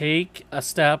that take a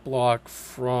stat block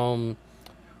from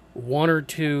 1 or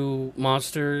 2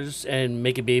 monsters and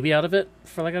make a baby out of it,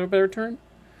 for lack of a better term.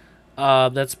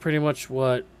 That's pretty much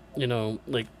what,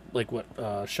 like what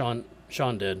Sean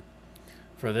did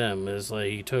for them. Is like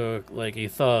he took like a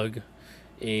thug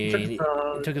and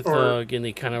took a thug and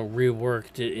they kind of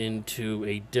reworked it into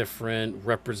a different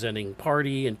representing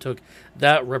party and took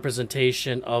that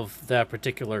representation of that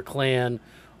particular clan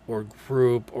or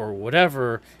group or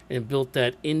whatever and built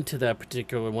that into that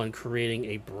particular one, creating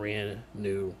a brand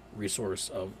new resource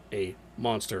of a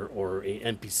monster or a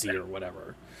NPC or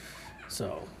whatever.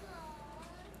 So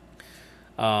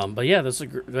but yeah, that's a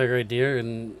great idea,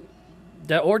 and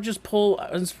that, or just pull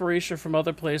inspiration from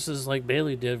other places like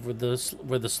Bailey did where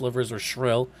the slivers are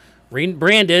shrill,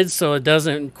 branded so it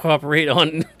doesn't cooperate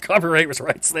on copyright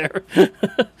rights there.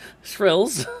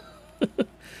 Shrills.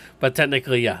 But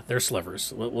technically, yeah, they're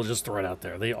slivers. We'll just throw it out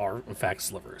there. They are, in fact,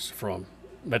 slivers from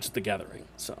Magic the Gathering.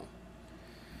 So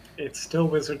it's still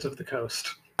Wizards of the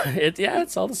Coast.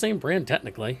 It's all the same brand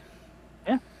technically.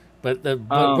 Yeah. But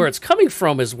where it's coming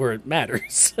from is where it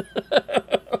matters.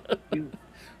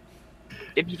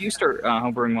 If you do start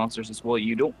homebrewing monsters as well,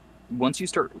 once you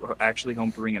start actually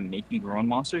homebrewing and making your own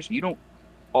monsters, you don't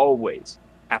always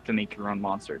have to make your own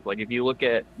monsters. Like if you look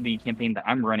at the campaign that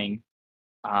I'm running,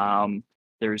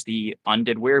 there's the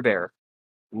Undead Werebear,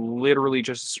 literally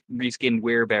just reskinned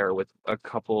Werebear with a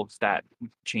couple of stat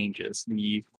changes.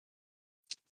 The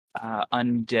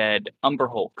Undead Umber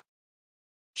Hulk,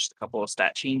 just a couple of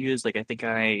stat changes. Like I think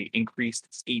I increased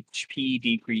its HP,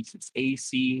 decreased its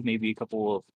AC, maybe a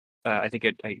couple of I think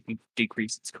I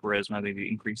decreased its charisma, maybe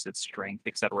increased its strength,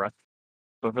 etc.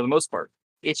 But for the most part,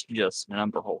 it's just an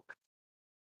Umber Hulk.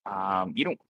 You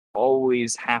don't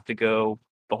always have to go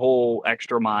the whole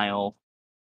extra mile,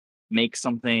 make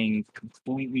something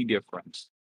completely different.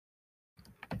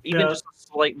 Even just a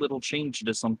slight little change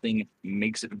to something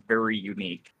makes it very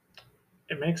unique.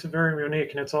 It makes it very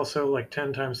unique, and it's also like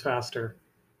 10 times faster.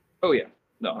 Oh yeah,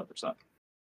 no, 100%.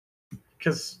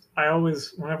 Because I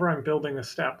always, whenever I'm building a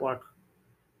stat block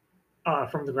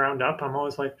from the ground up, I'm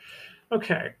always like,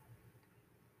 okay,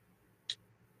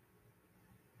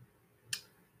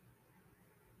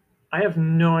 I have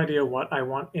no idea what I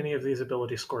want any of these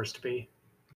ability scores to be.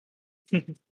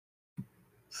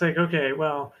 It's like, okay,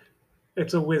 well,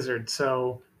 it's a wizard,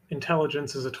 so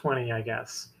intelligence is a 20, I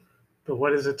guess. But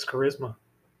what is its charisma?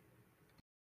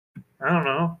 I don't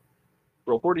know.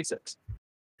 Roll 46.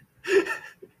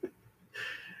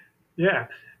 Yeah.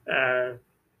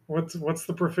 What's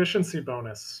the proficiency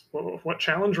bonus? What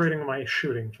challenge rating am I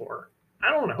shooting for?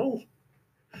 I don't know.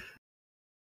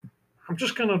 I'm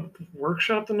just gonna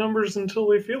workshop the numbers until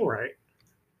they feel right.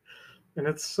 And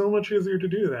it's so much easier to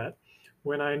do that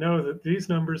when I know that these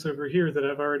numbers over here that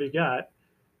I've already got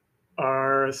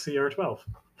are a CR12.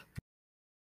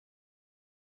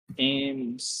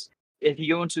 And if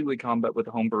you go into a combat with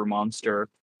a homebrew monster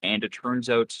and it turns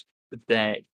out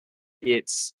that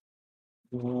it's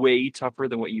way tougher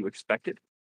than what you expected,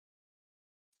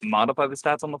 modify the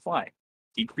stats on the fly.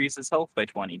 Decrease its health by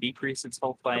 20, decrease its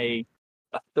health by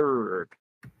a third,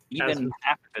 even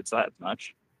half if it's that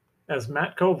much. As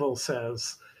Matt Colville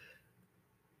says,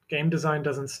 game design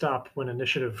doesn't stop when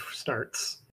initiative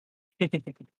starts.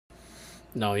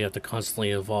 No, you have to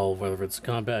constantly evolve, whether it's the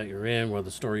combat you're in, or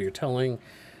the story you're telling.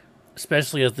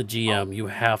 Especially as the GM, you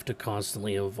have to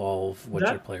constantly evolve what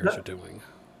your players are doing.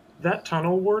 That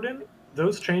Tunnel Warden,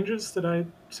 those changes that I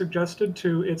suggested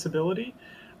to its ability,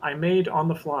 I made on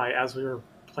the fly as we were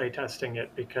playtesting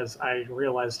it because I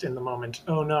realized in the moment,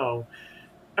 oh no,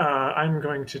 I'm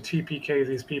going to TPK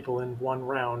these people in one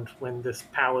round when this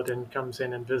paladin comes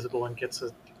in invisible and gets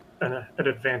an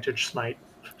advantage smite.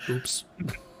 Oops.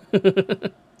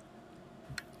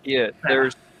 Yeah,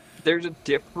 there's a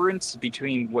difference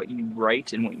between what you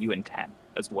write and what you intend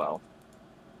as well.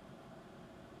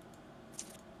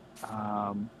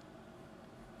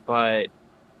 But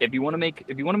if you want to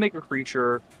make a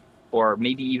creature, or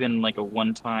maybe even like a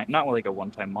one-time, not like a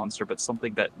one-time monster, but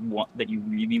something that you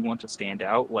really want to stand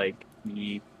out, like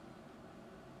the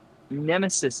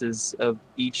nemesis of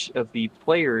each of the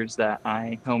players that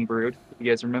I homebrewed. If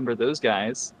you guys remember those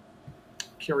guys?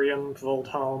 Kyrian,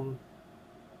 Voldhelm.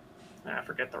 I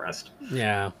forget the rest.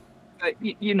 Yeah.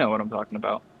 You know what I'm talking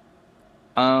about.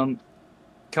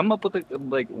 Come up with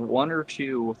like one or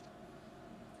two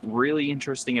really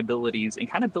interesting abilities and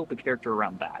kind of build the character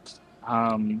around that.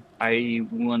 I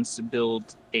once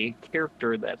built a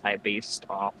character that I based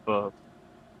off of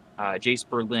Jace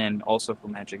Berlin, also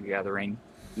from Magic the Gathering,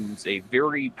 who's a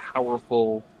very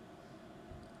powerful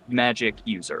magic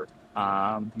user.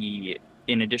 He,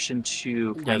 in addition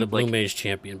to the Blue Mage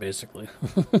champion, basically.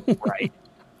 Right.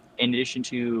 In addition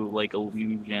to like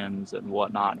illusions and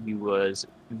whatnot, he was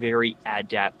very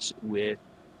adept with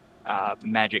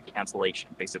magic cancellation,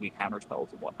 basically counter spells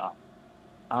and whatnot.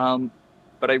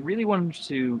 But I really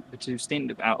wanted to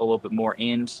stand out a little bit more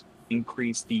and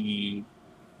increase and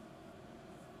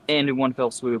in one fell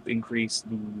swoop increase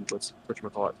the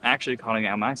whatchamacallit, actually calling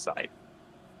out my side.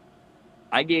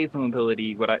 I gave him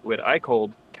ability what I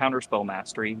called counterspell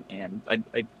mastery, and I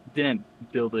didn't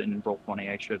build it in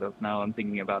Roll20. I should have. Now I'm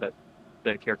thinking about it,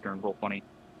 the character in Roll20.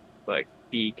 But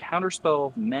the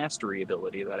counterspell mastery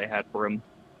ability that I had for him,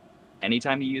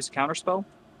 anytime he used counterspell,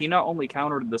 he not only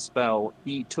countered the spell,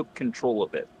 he took control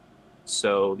of it.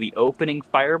 So the opening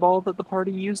fireball that the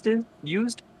party used,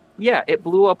 yeah, it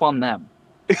blew up on them.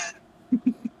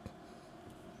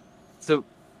 So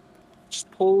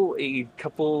just pull a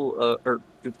couple, or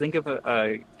think of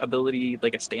a ability,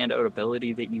 like a standout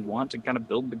ability that you want to kind of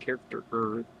build the character,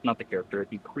 or not the character,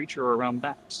 the creature around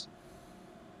that.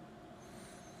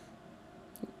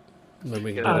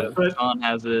 John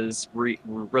has his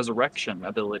resurrection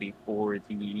ability for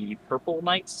the purple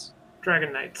knights.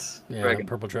 Dragon Knights. Yeah,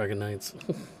 purple Dragon Knights.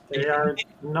 They are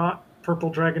not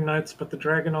purple Dragon Knights, but the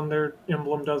dragon on their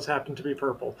emblem does happen to be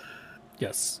purple.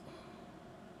 Yes.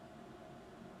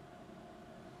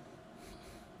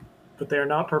 But they are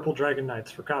not Purple Dragon Knights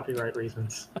for copyright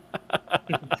reasons.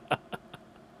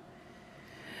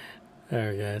 All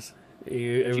right, guys.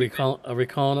 Are we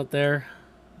calling it there?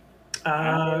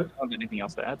 I don't have anything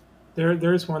else to add.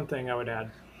 There's one thing I would add.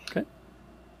 Okay.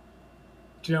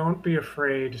 Don't be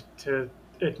afraid to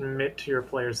admit to your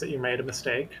players that you made a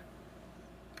mistake.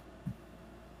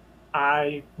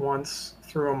 I once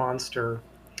threw a monster.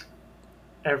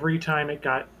 Every time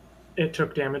it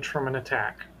took damage from an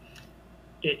attack,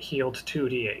 it healed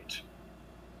 2d8.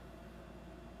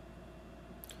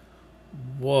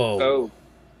 Whoa.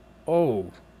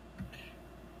 Oh.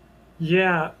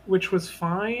 Yeah, which was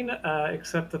fine,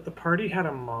 except that the party had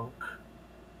a monk.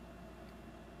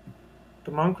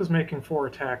 The monk was making 4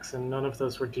 attacks, and none of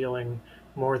those were dealing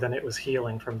more than it was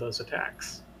healing from those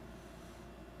attacks.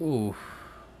 Ooh.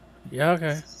 Yeah,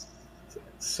 okay.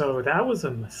 So that was a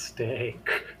mistake.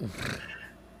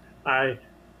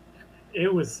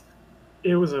 It was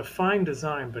a fine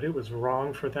design, but it was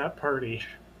wrong for that party.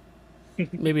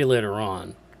 Maybe later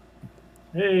on.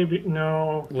 Maybe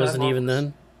no. Wasn't even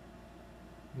then?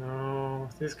 No.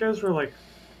 These guys were like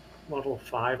level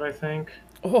 5, I think.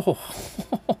 Oh.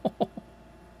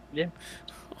 Yeah.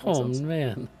 Oh,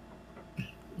 man.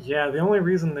 Yeah, the only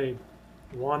reason they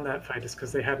won that fight is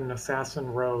because they had an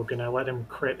assassin rogue, and I let him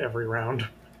crit every round.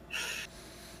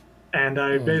 And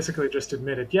I basically just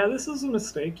admitted, yeah, this is a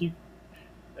mistake.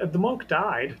 The monk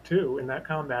died too in that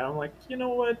combat. I'm like, you know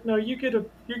what? No, you get a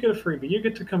freebie. You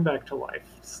get to come back to life.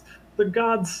 The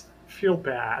gods feel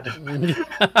bad.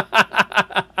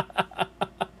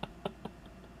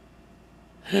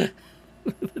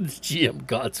 The GM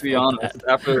gods. To be honest,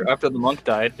 after the monk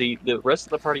died, the rest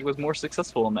of the party was more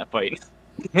successful in that fight.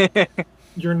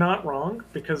 You're not wrong,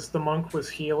 because the monk was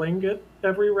healing it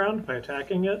every round by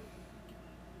attacking it.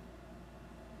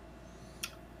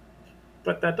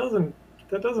 But that doesn't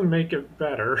make it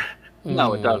better.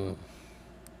 No, it doesn't.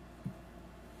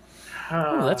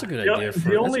 Oh, that's a good idea.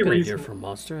 For a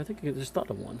monster. I think I just thought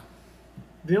of one.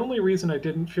 The only reason I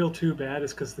didn't feel too bad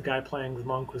is because the guy playing the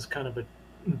monk was kind of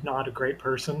not a great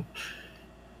person.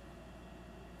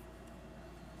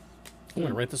 I'm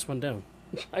gonna write this one down.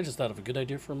 I just thought of a good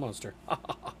idea for a monster.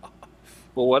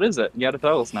 Well, what is it? You got to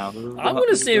tell us now. I'm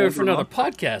gonna save it for another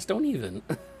podcast. Don't even.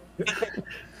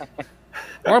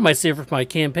 Or I might save it for my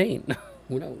campaign.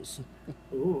 Who knows?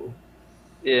 Ooh.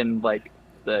 In like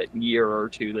the year or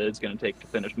two that it's going to take to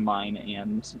finish mine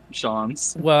and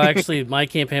Sean's. Well, actually, my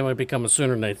campaign might be coming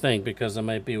sooner than I think because I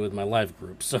might be with my live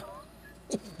group. So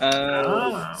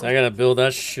I gotta build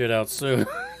that shit out soon.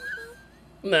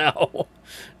 Now,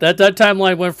 that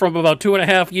timeline went from about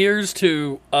 2.5 years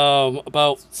to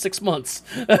about 6 months.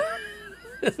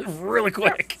 Really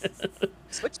quick.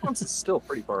 6 months is still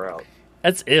pretty far out.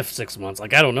 That's if 6 months.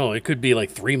 Like, I don't know. It could be like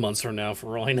 3 months from now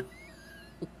for all I know.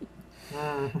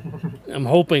 I'm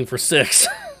hoping for 6.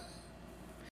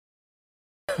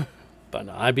 But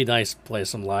no, I'd be nice to play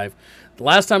some live. The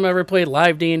last time I ever played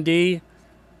live D&D,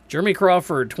 Jeremy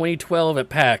Crawford, 2012 at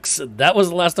PAX. That was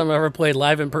the last time I ever played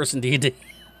live in-person D&D.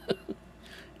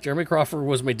 Jeremy Crawford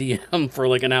was my DM for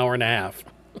like an hour and a half.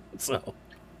 So,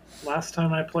 last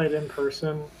time I played in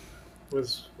person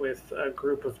was with a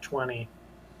group of 20.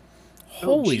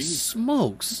 Holy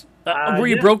smokes. Were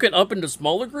you broken up into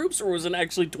smaller groups, or was it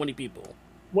actually 20 people?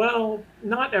 Well,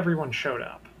 not everyone showed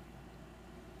up.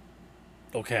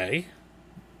 Okay.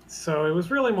 So it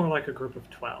was really more like a group of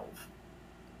 12.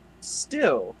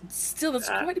 Still, that's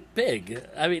quite big.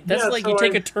 I mean, that's like you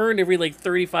take a turn every like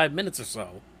 35 minutes or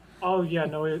so. Oh, yeah,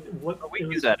 no, we it do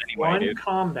was that anyway, one dude.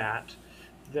 combat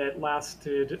that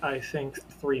lasted, I think,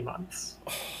 3 months.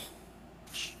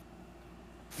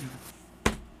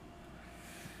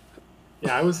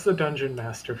 Yeah, I was the dungeon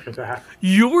master for that.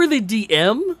 You were the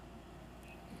DM?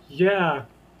 Yeah.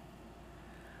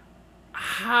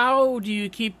 How do you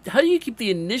keep the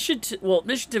initiative? Well,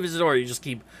 initiative is in order. You just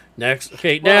keep next.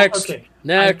 Okay, next. Okay.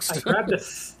 Next.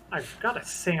 I got a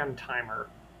sand timer.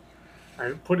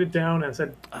 I put it down and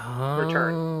said,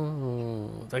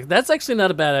 return. Like, that's actually not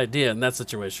a bad idea in that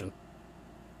situation.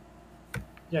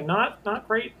 Yeah, not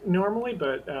great normally,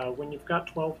 but when you've got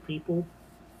 12 people,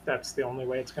 that's the only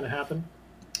way it's going to happen.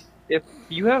 If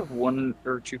you have 1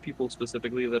 or 2 people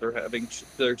specifically that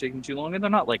are taking too long, and they're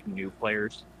not like new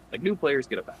players. Like, new players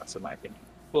get a pass, in my opinion.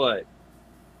 But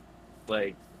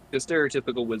like the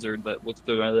stereotypical wizard that looks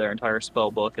through their entire spell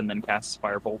book and then casts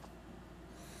Firebolt.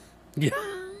 Yeah.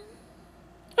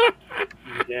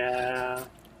 Yeah.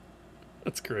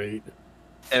 That's great.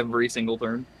 Every single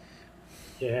turn.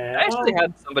 Yeah. I actually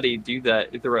had somebody do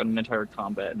that throughout an entire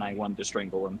combat, and I wanted to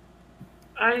strangle him.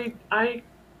 I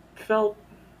felt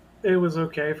it was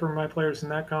okay for my players in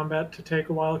that combat to take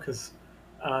a while because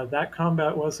that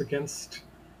combat was against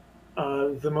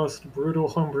the most brutal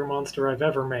homebrew monster I've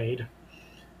ever made.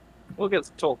 Well,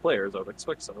 against 12 players, I would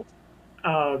expect so.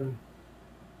 Um,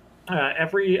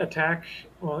 every attack,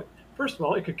 well, first of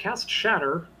all, it could cast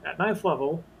Shatter at 9th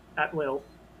level at will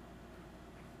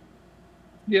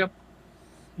Yeah.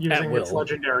 using its will.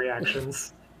 legendary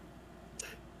actions.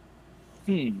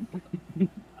 Hmm.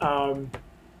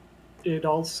 It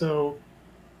also,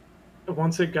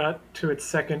 once it got to its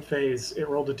second phase, it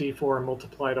rolled a d4 and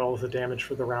multiplied all of the damage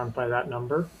for the round by that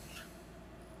number.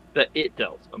 That it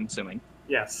dealt, I'm assuming.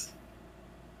 Yes.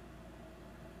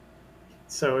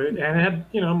 So it had,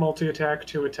 multi-attack,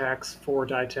 2 attacks, 4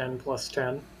 die 10 plus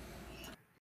 10.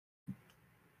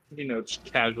 Just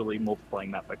casually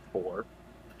multiplying that by 4.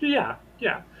 Yeah.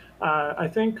 I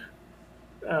think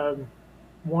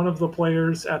one of the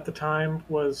players at the time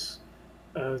was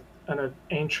an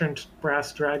ancient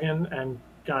brass dragon and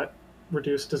got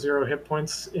reduced to 0 hit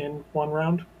points in 1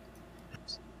 round.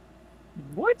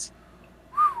 What?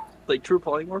 Like true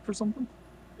polymorph or something?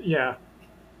 Yeah.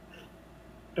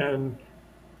 And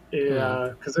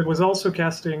because it was also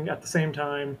casting at the same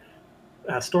time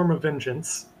Storm of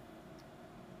Vengeance.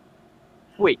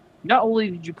 Wait, not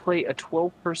only did you play a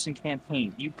 12-person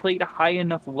campaign, you played a high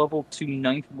enough level to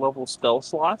 9th level spell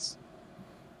slots?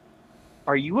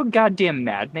 Are you a goddamn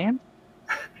madman?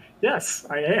 Yes,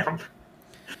 I am.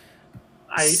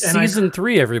 Season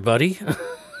 3, everybody.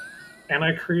 And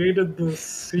I created the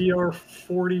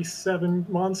CR47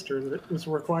 monster that was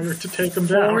required to take him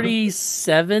down.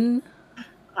 47?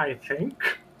 I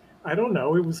think. I don't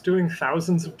know. It was doing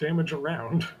thousands of damage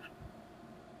around.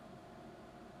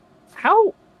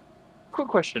 How? Quick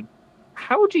question.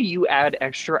 How do you add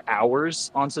extra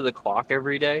hours onto the clock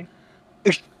every day?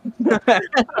 This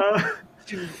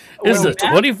is a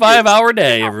 25-hour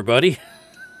day, everybody.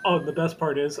 Oh, the best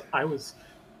part is I was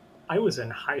in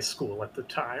high school at the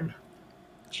time.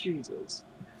 Jesus.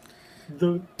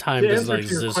 Time does not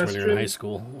exist when you're in high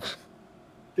school.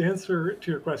 The answer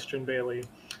to your question, Bailey,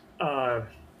 I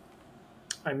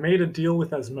made a deal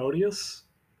with Asmodeus.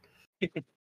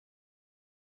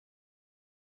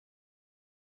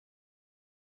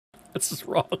 That's just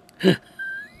wrong.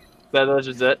 That's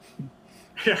just it?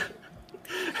 Yeah.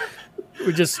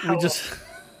 We just.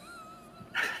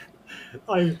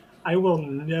 I will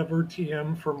never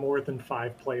TM for more than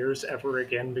 5 players ever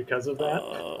again because of that.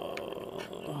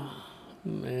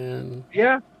 Man.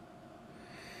 Yeah.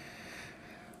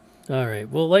 All right.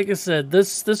 Well, like I said,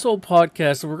 this whole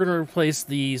podcast, we're going to replace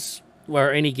these,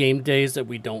 or any game days that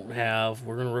we don't have.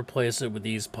 We're going to replace it with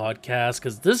these podcasts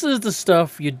because this is the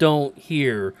stuff you don't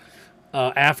hear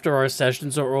after our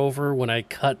sessions are over. When I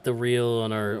cut the reel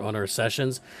on our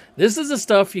sessions, this is the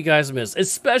stuff you guys miss,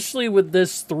 especially with the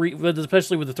 3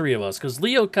 of us, because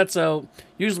Leo cuts out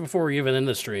usually before we're even in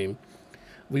the stream.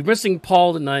 We're missing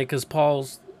Paul tonight because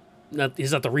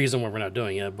he's not the reason why we're not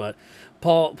doing it, but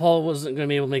Paul wasn't going to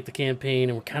be able to make the campaign,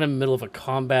 and we're kind of in the middle of a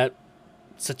combat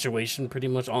situation, pretty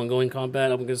much ongoing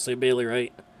combat. I'm going to say Bailey,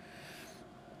 right?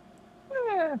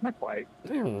 Not quite.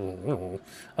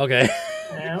 Okay.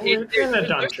 Yeah, we're in a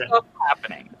dungeon. Stuff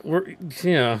happening. We're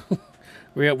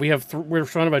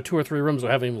surrounded by 2 or 3 rooms we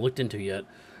haven't even looked into yet.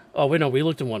 Oh wait, no, we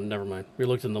looked in one. Never mind. We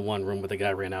looked in the one room where the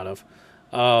guy ran out of.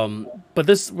 But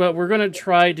we're gonna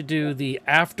try to do the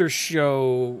after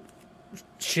show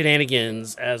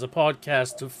shenanigans as a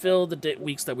podcast to fill the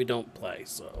weeks that we don't play.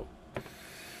 So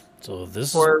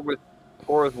this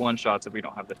Or with one shots if we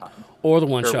don't have the time. Or the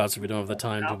one shots if we don't have the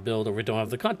time to build, or we don't have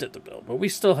the content to build. But we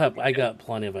still have. I got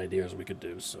plenty of ideas we could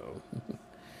do. So,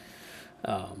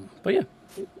 but yeah.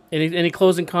 Any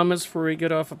closing comments before we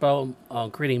get off about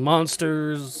creating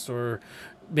monsters or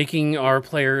making our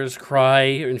players cry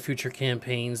in future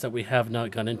campaigns that we have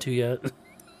not gone into yet?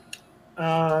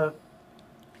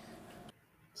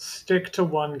 Stick to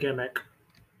one gimmick.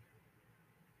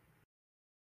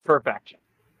 Perfection,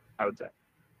 I would say.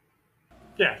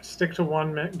 Yeah, stick to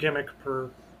one gimmick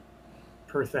per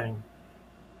thing.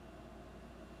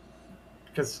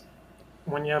 Because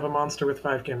when you have a monster with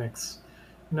 5 gimmicks,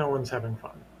 no one's having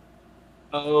fun.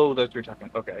 Oh, that's what you're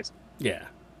talking. Okay. Yeah.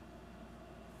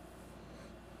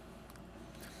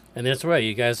 And that's right.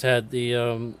 You guys had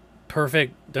the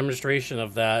perfect demonstration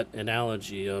of that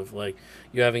analogy of, like,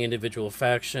 you having individual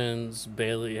factions.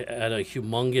 Bailey had a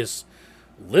humongous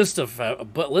list of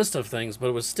things, but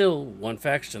it was still one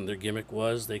faction. Their gimmick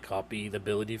was they copy the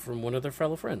ability from one of their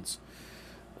fellow friends.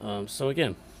 So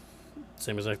again,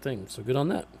 same exact thing. So good on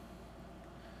that.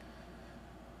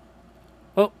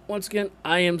 Well, once again,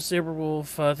 I am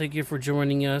Saberwolf. Thank you for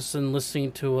joining us and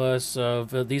listening to us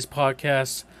of these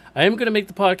podcasts. I am going to make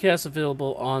the podcast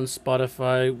available on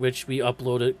Spotify, which we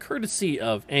uploaded courtesy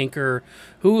of Anchor,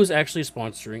 who is actually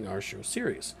sponsoring our show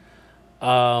series.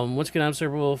 Once again, I'm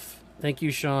Saberwolf. Thank you,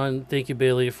 Sean. Thank you,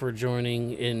 Bailey, for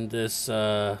joining in this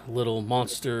little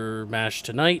monster mash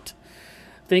tonight.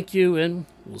 Thank you, and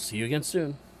we'll see you again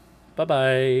soon.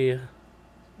 Bye-bye.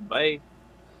 Bye.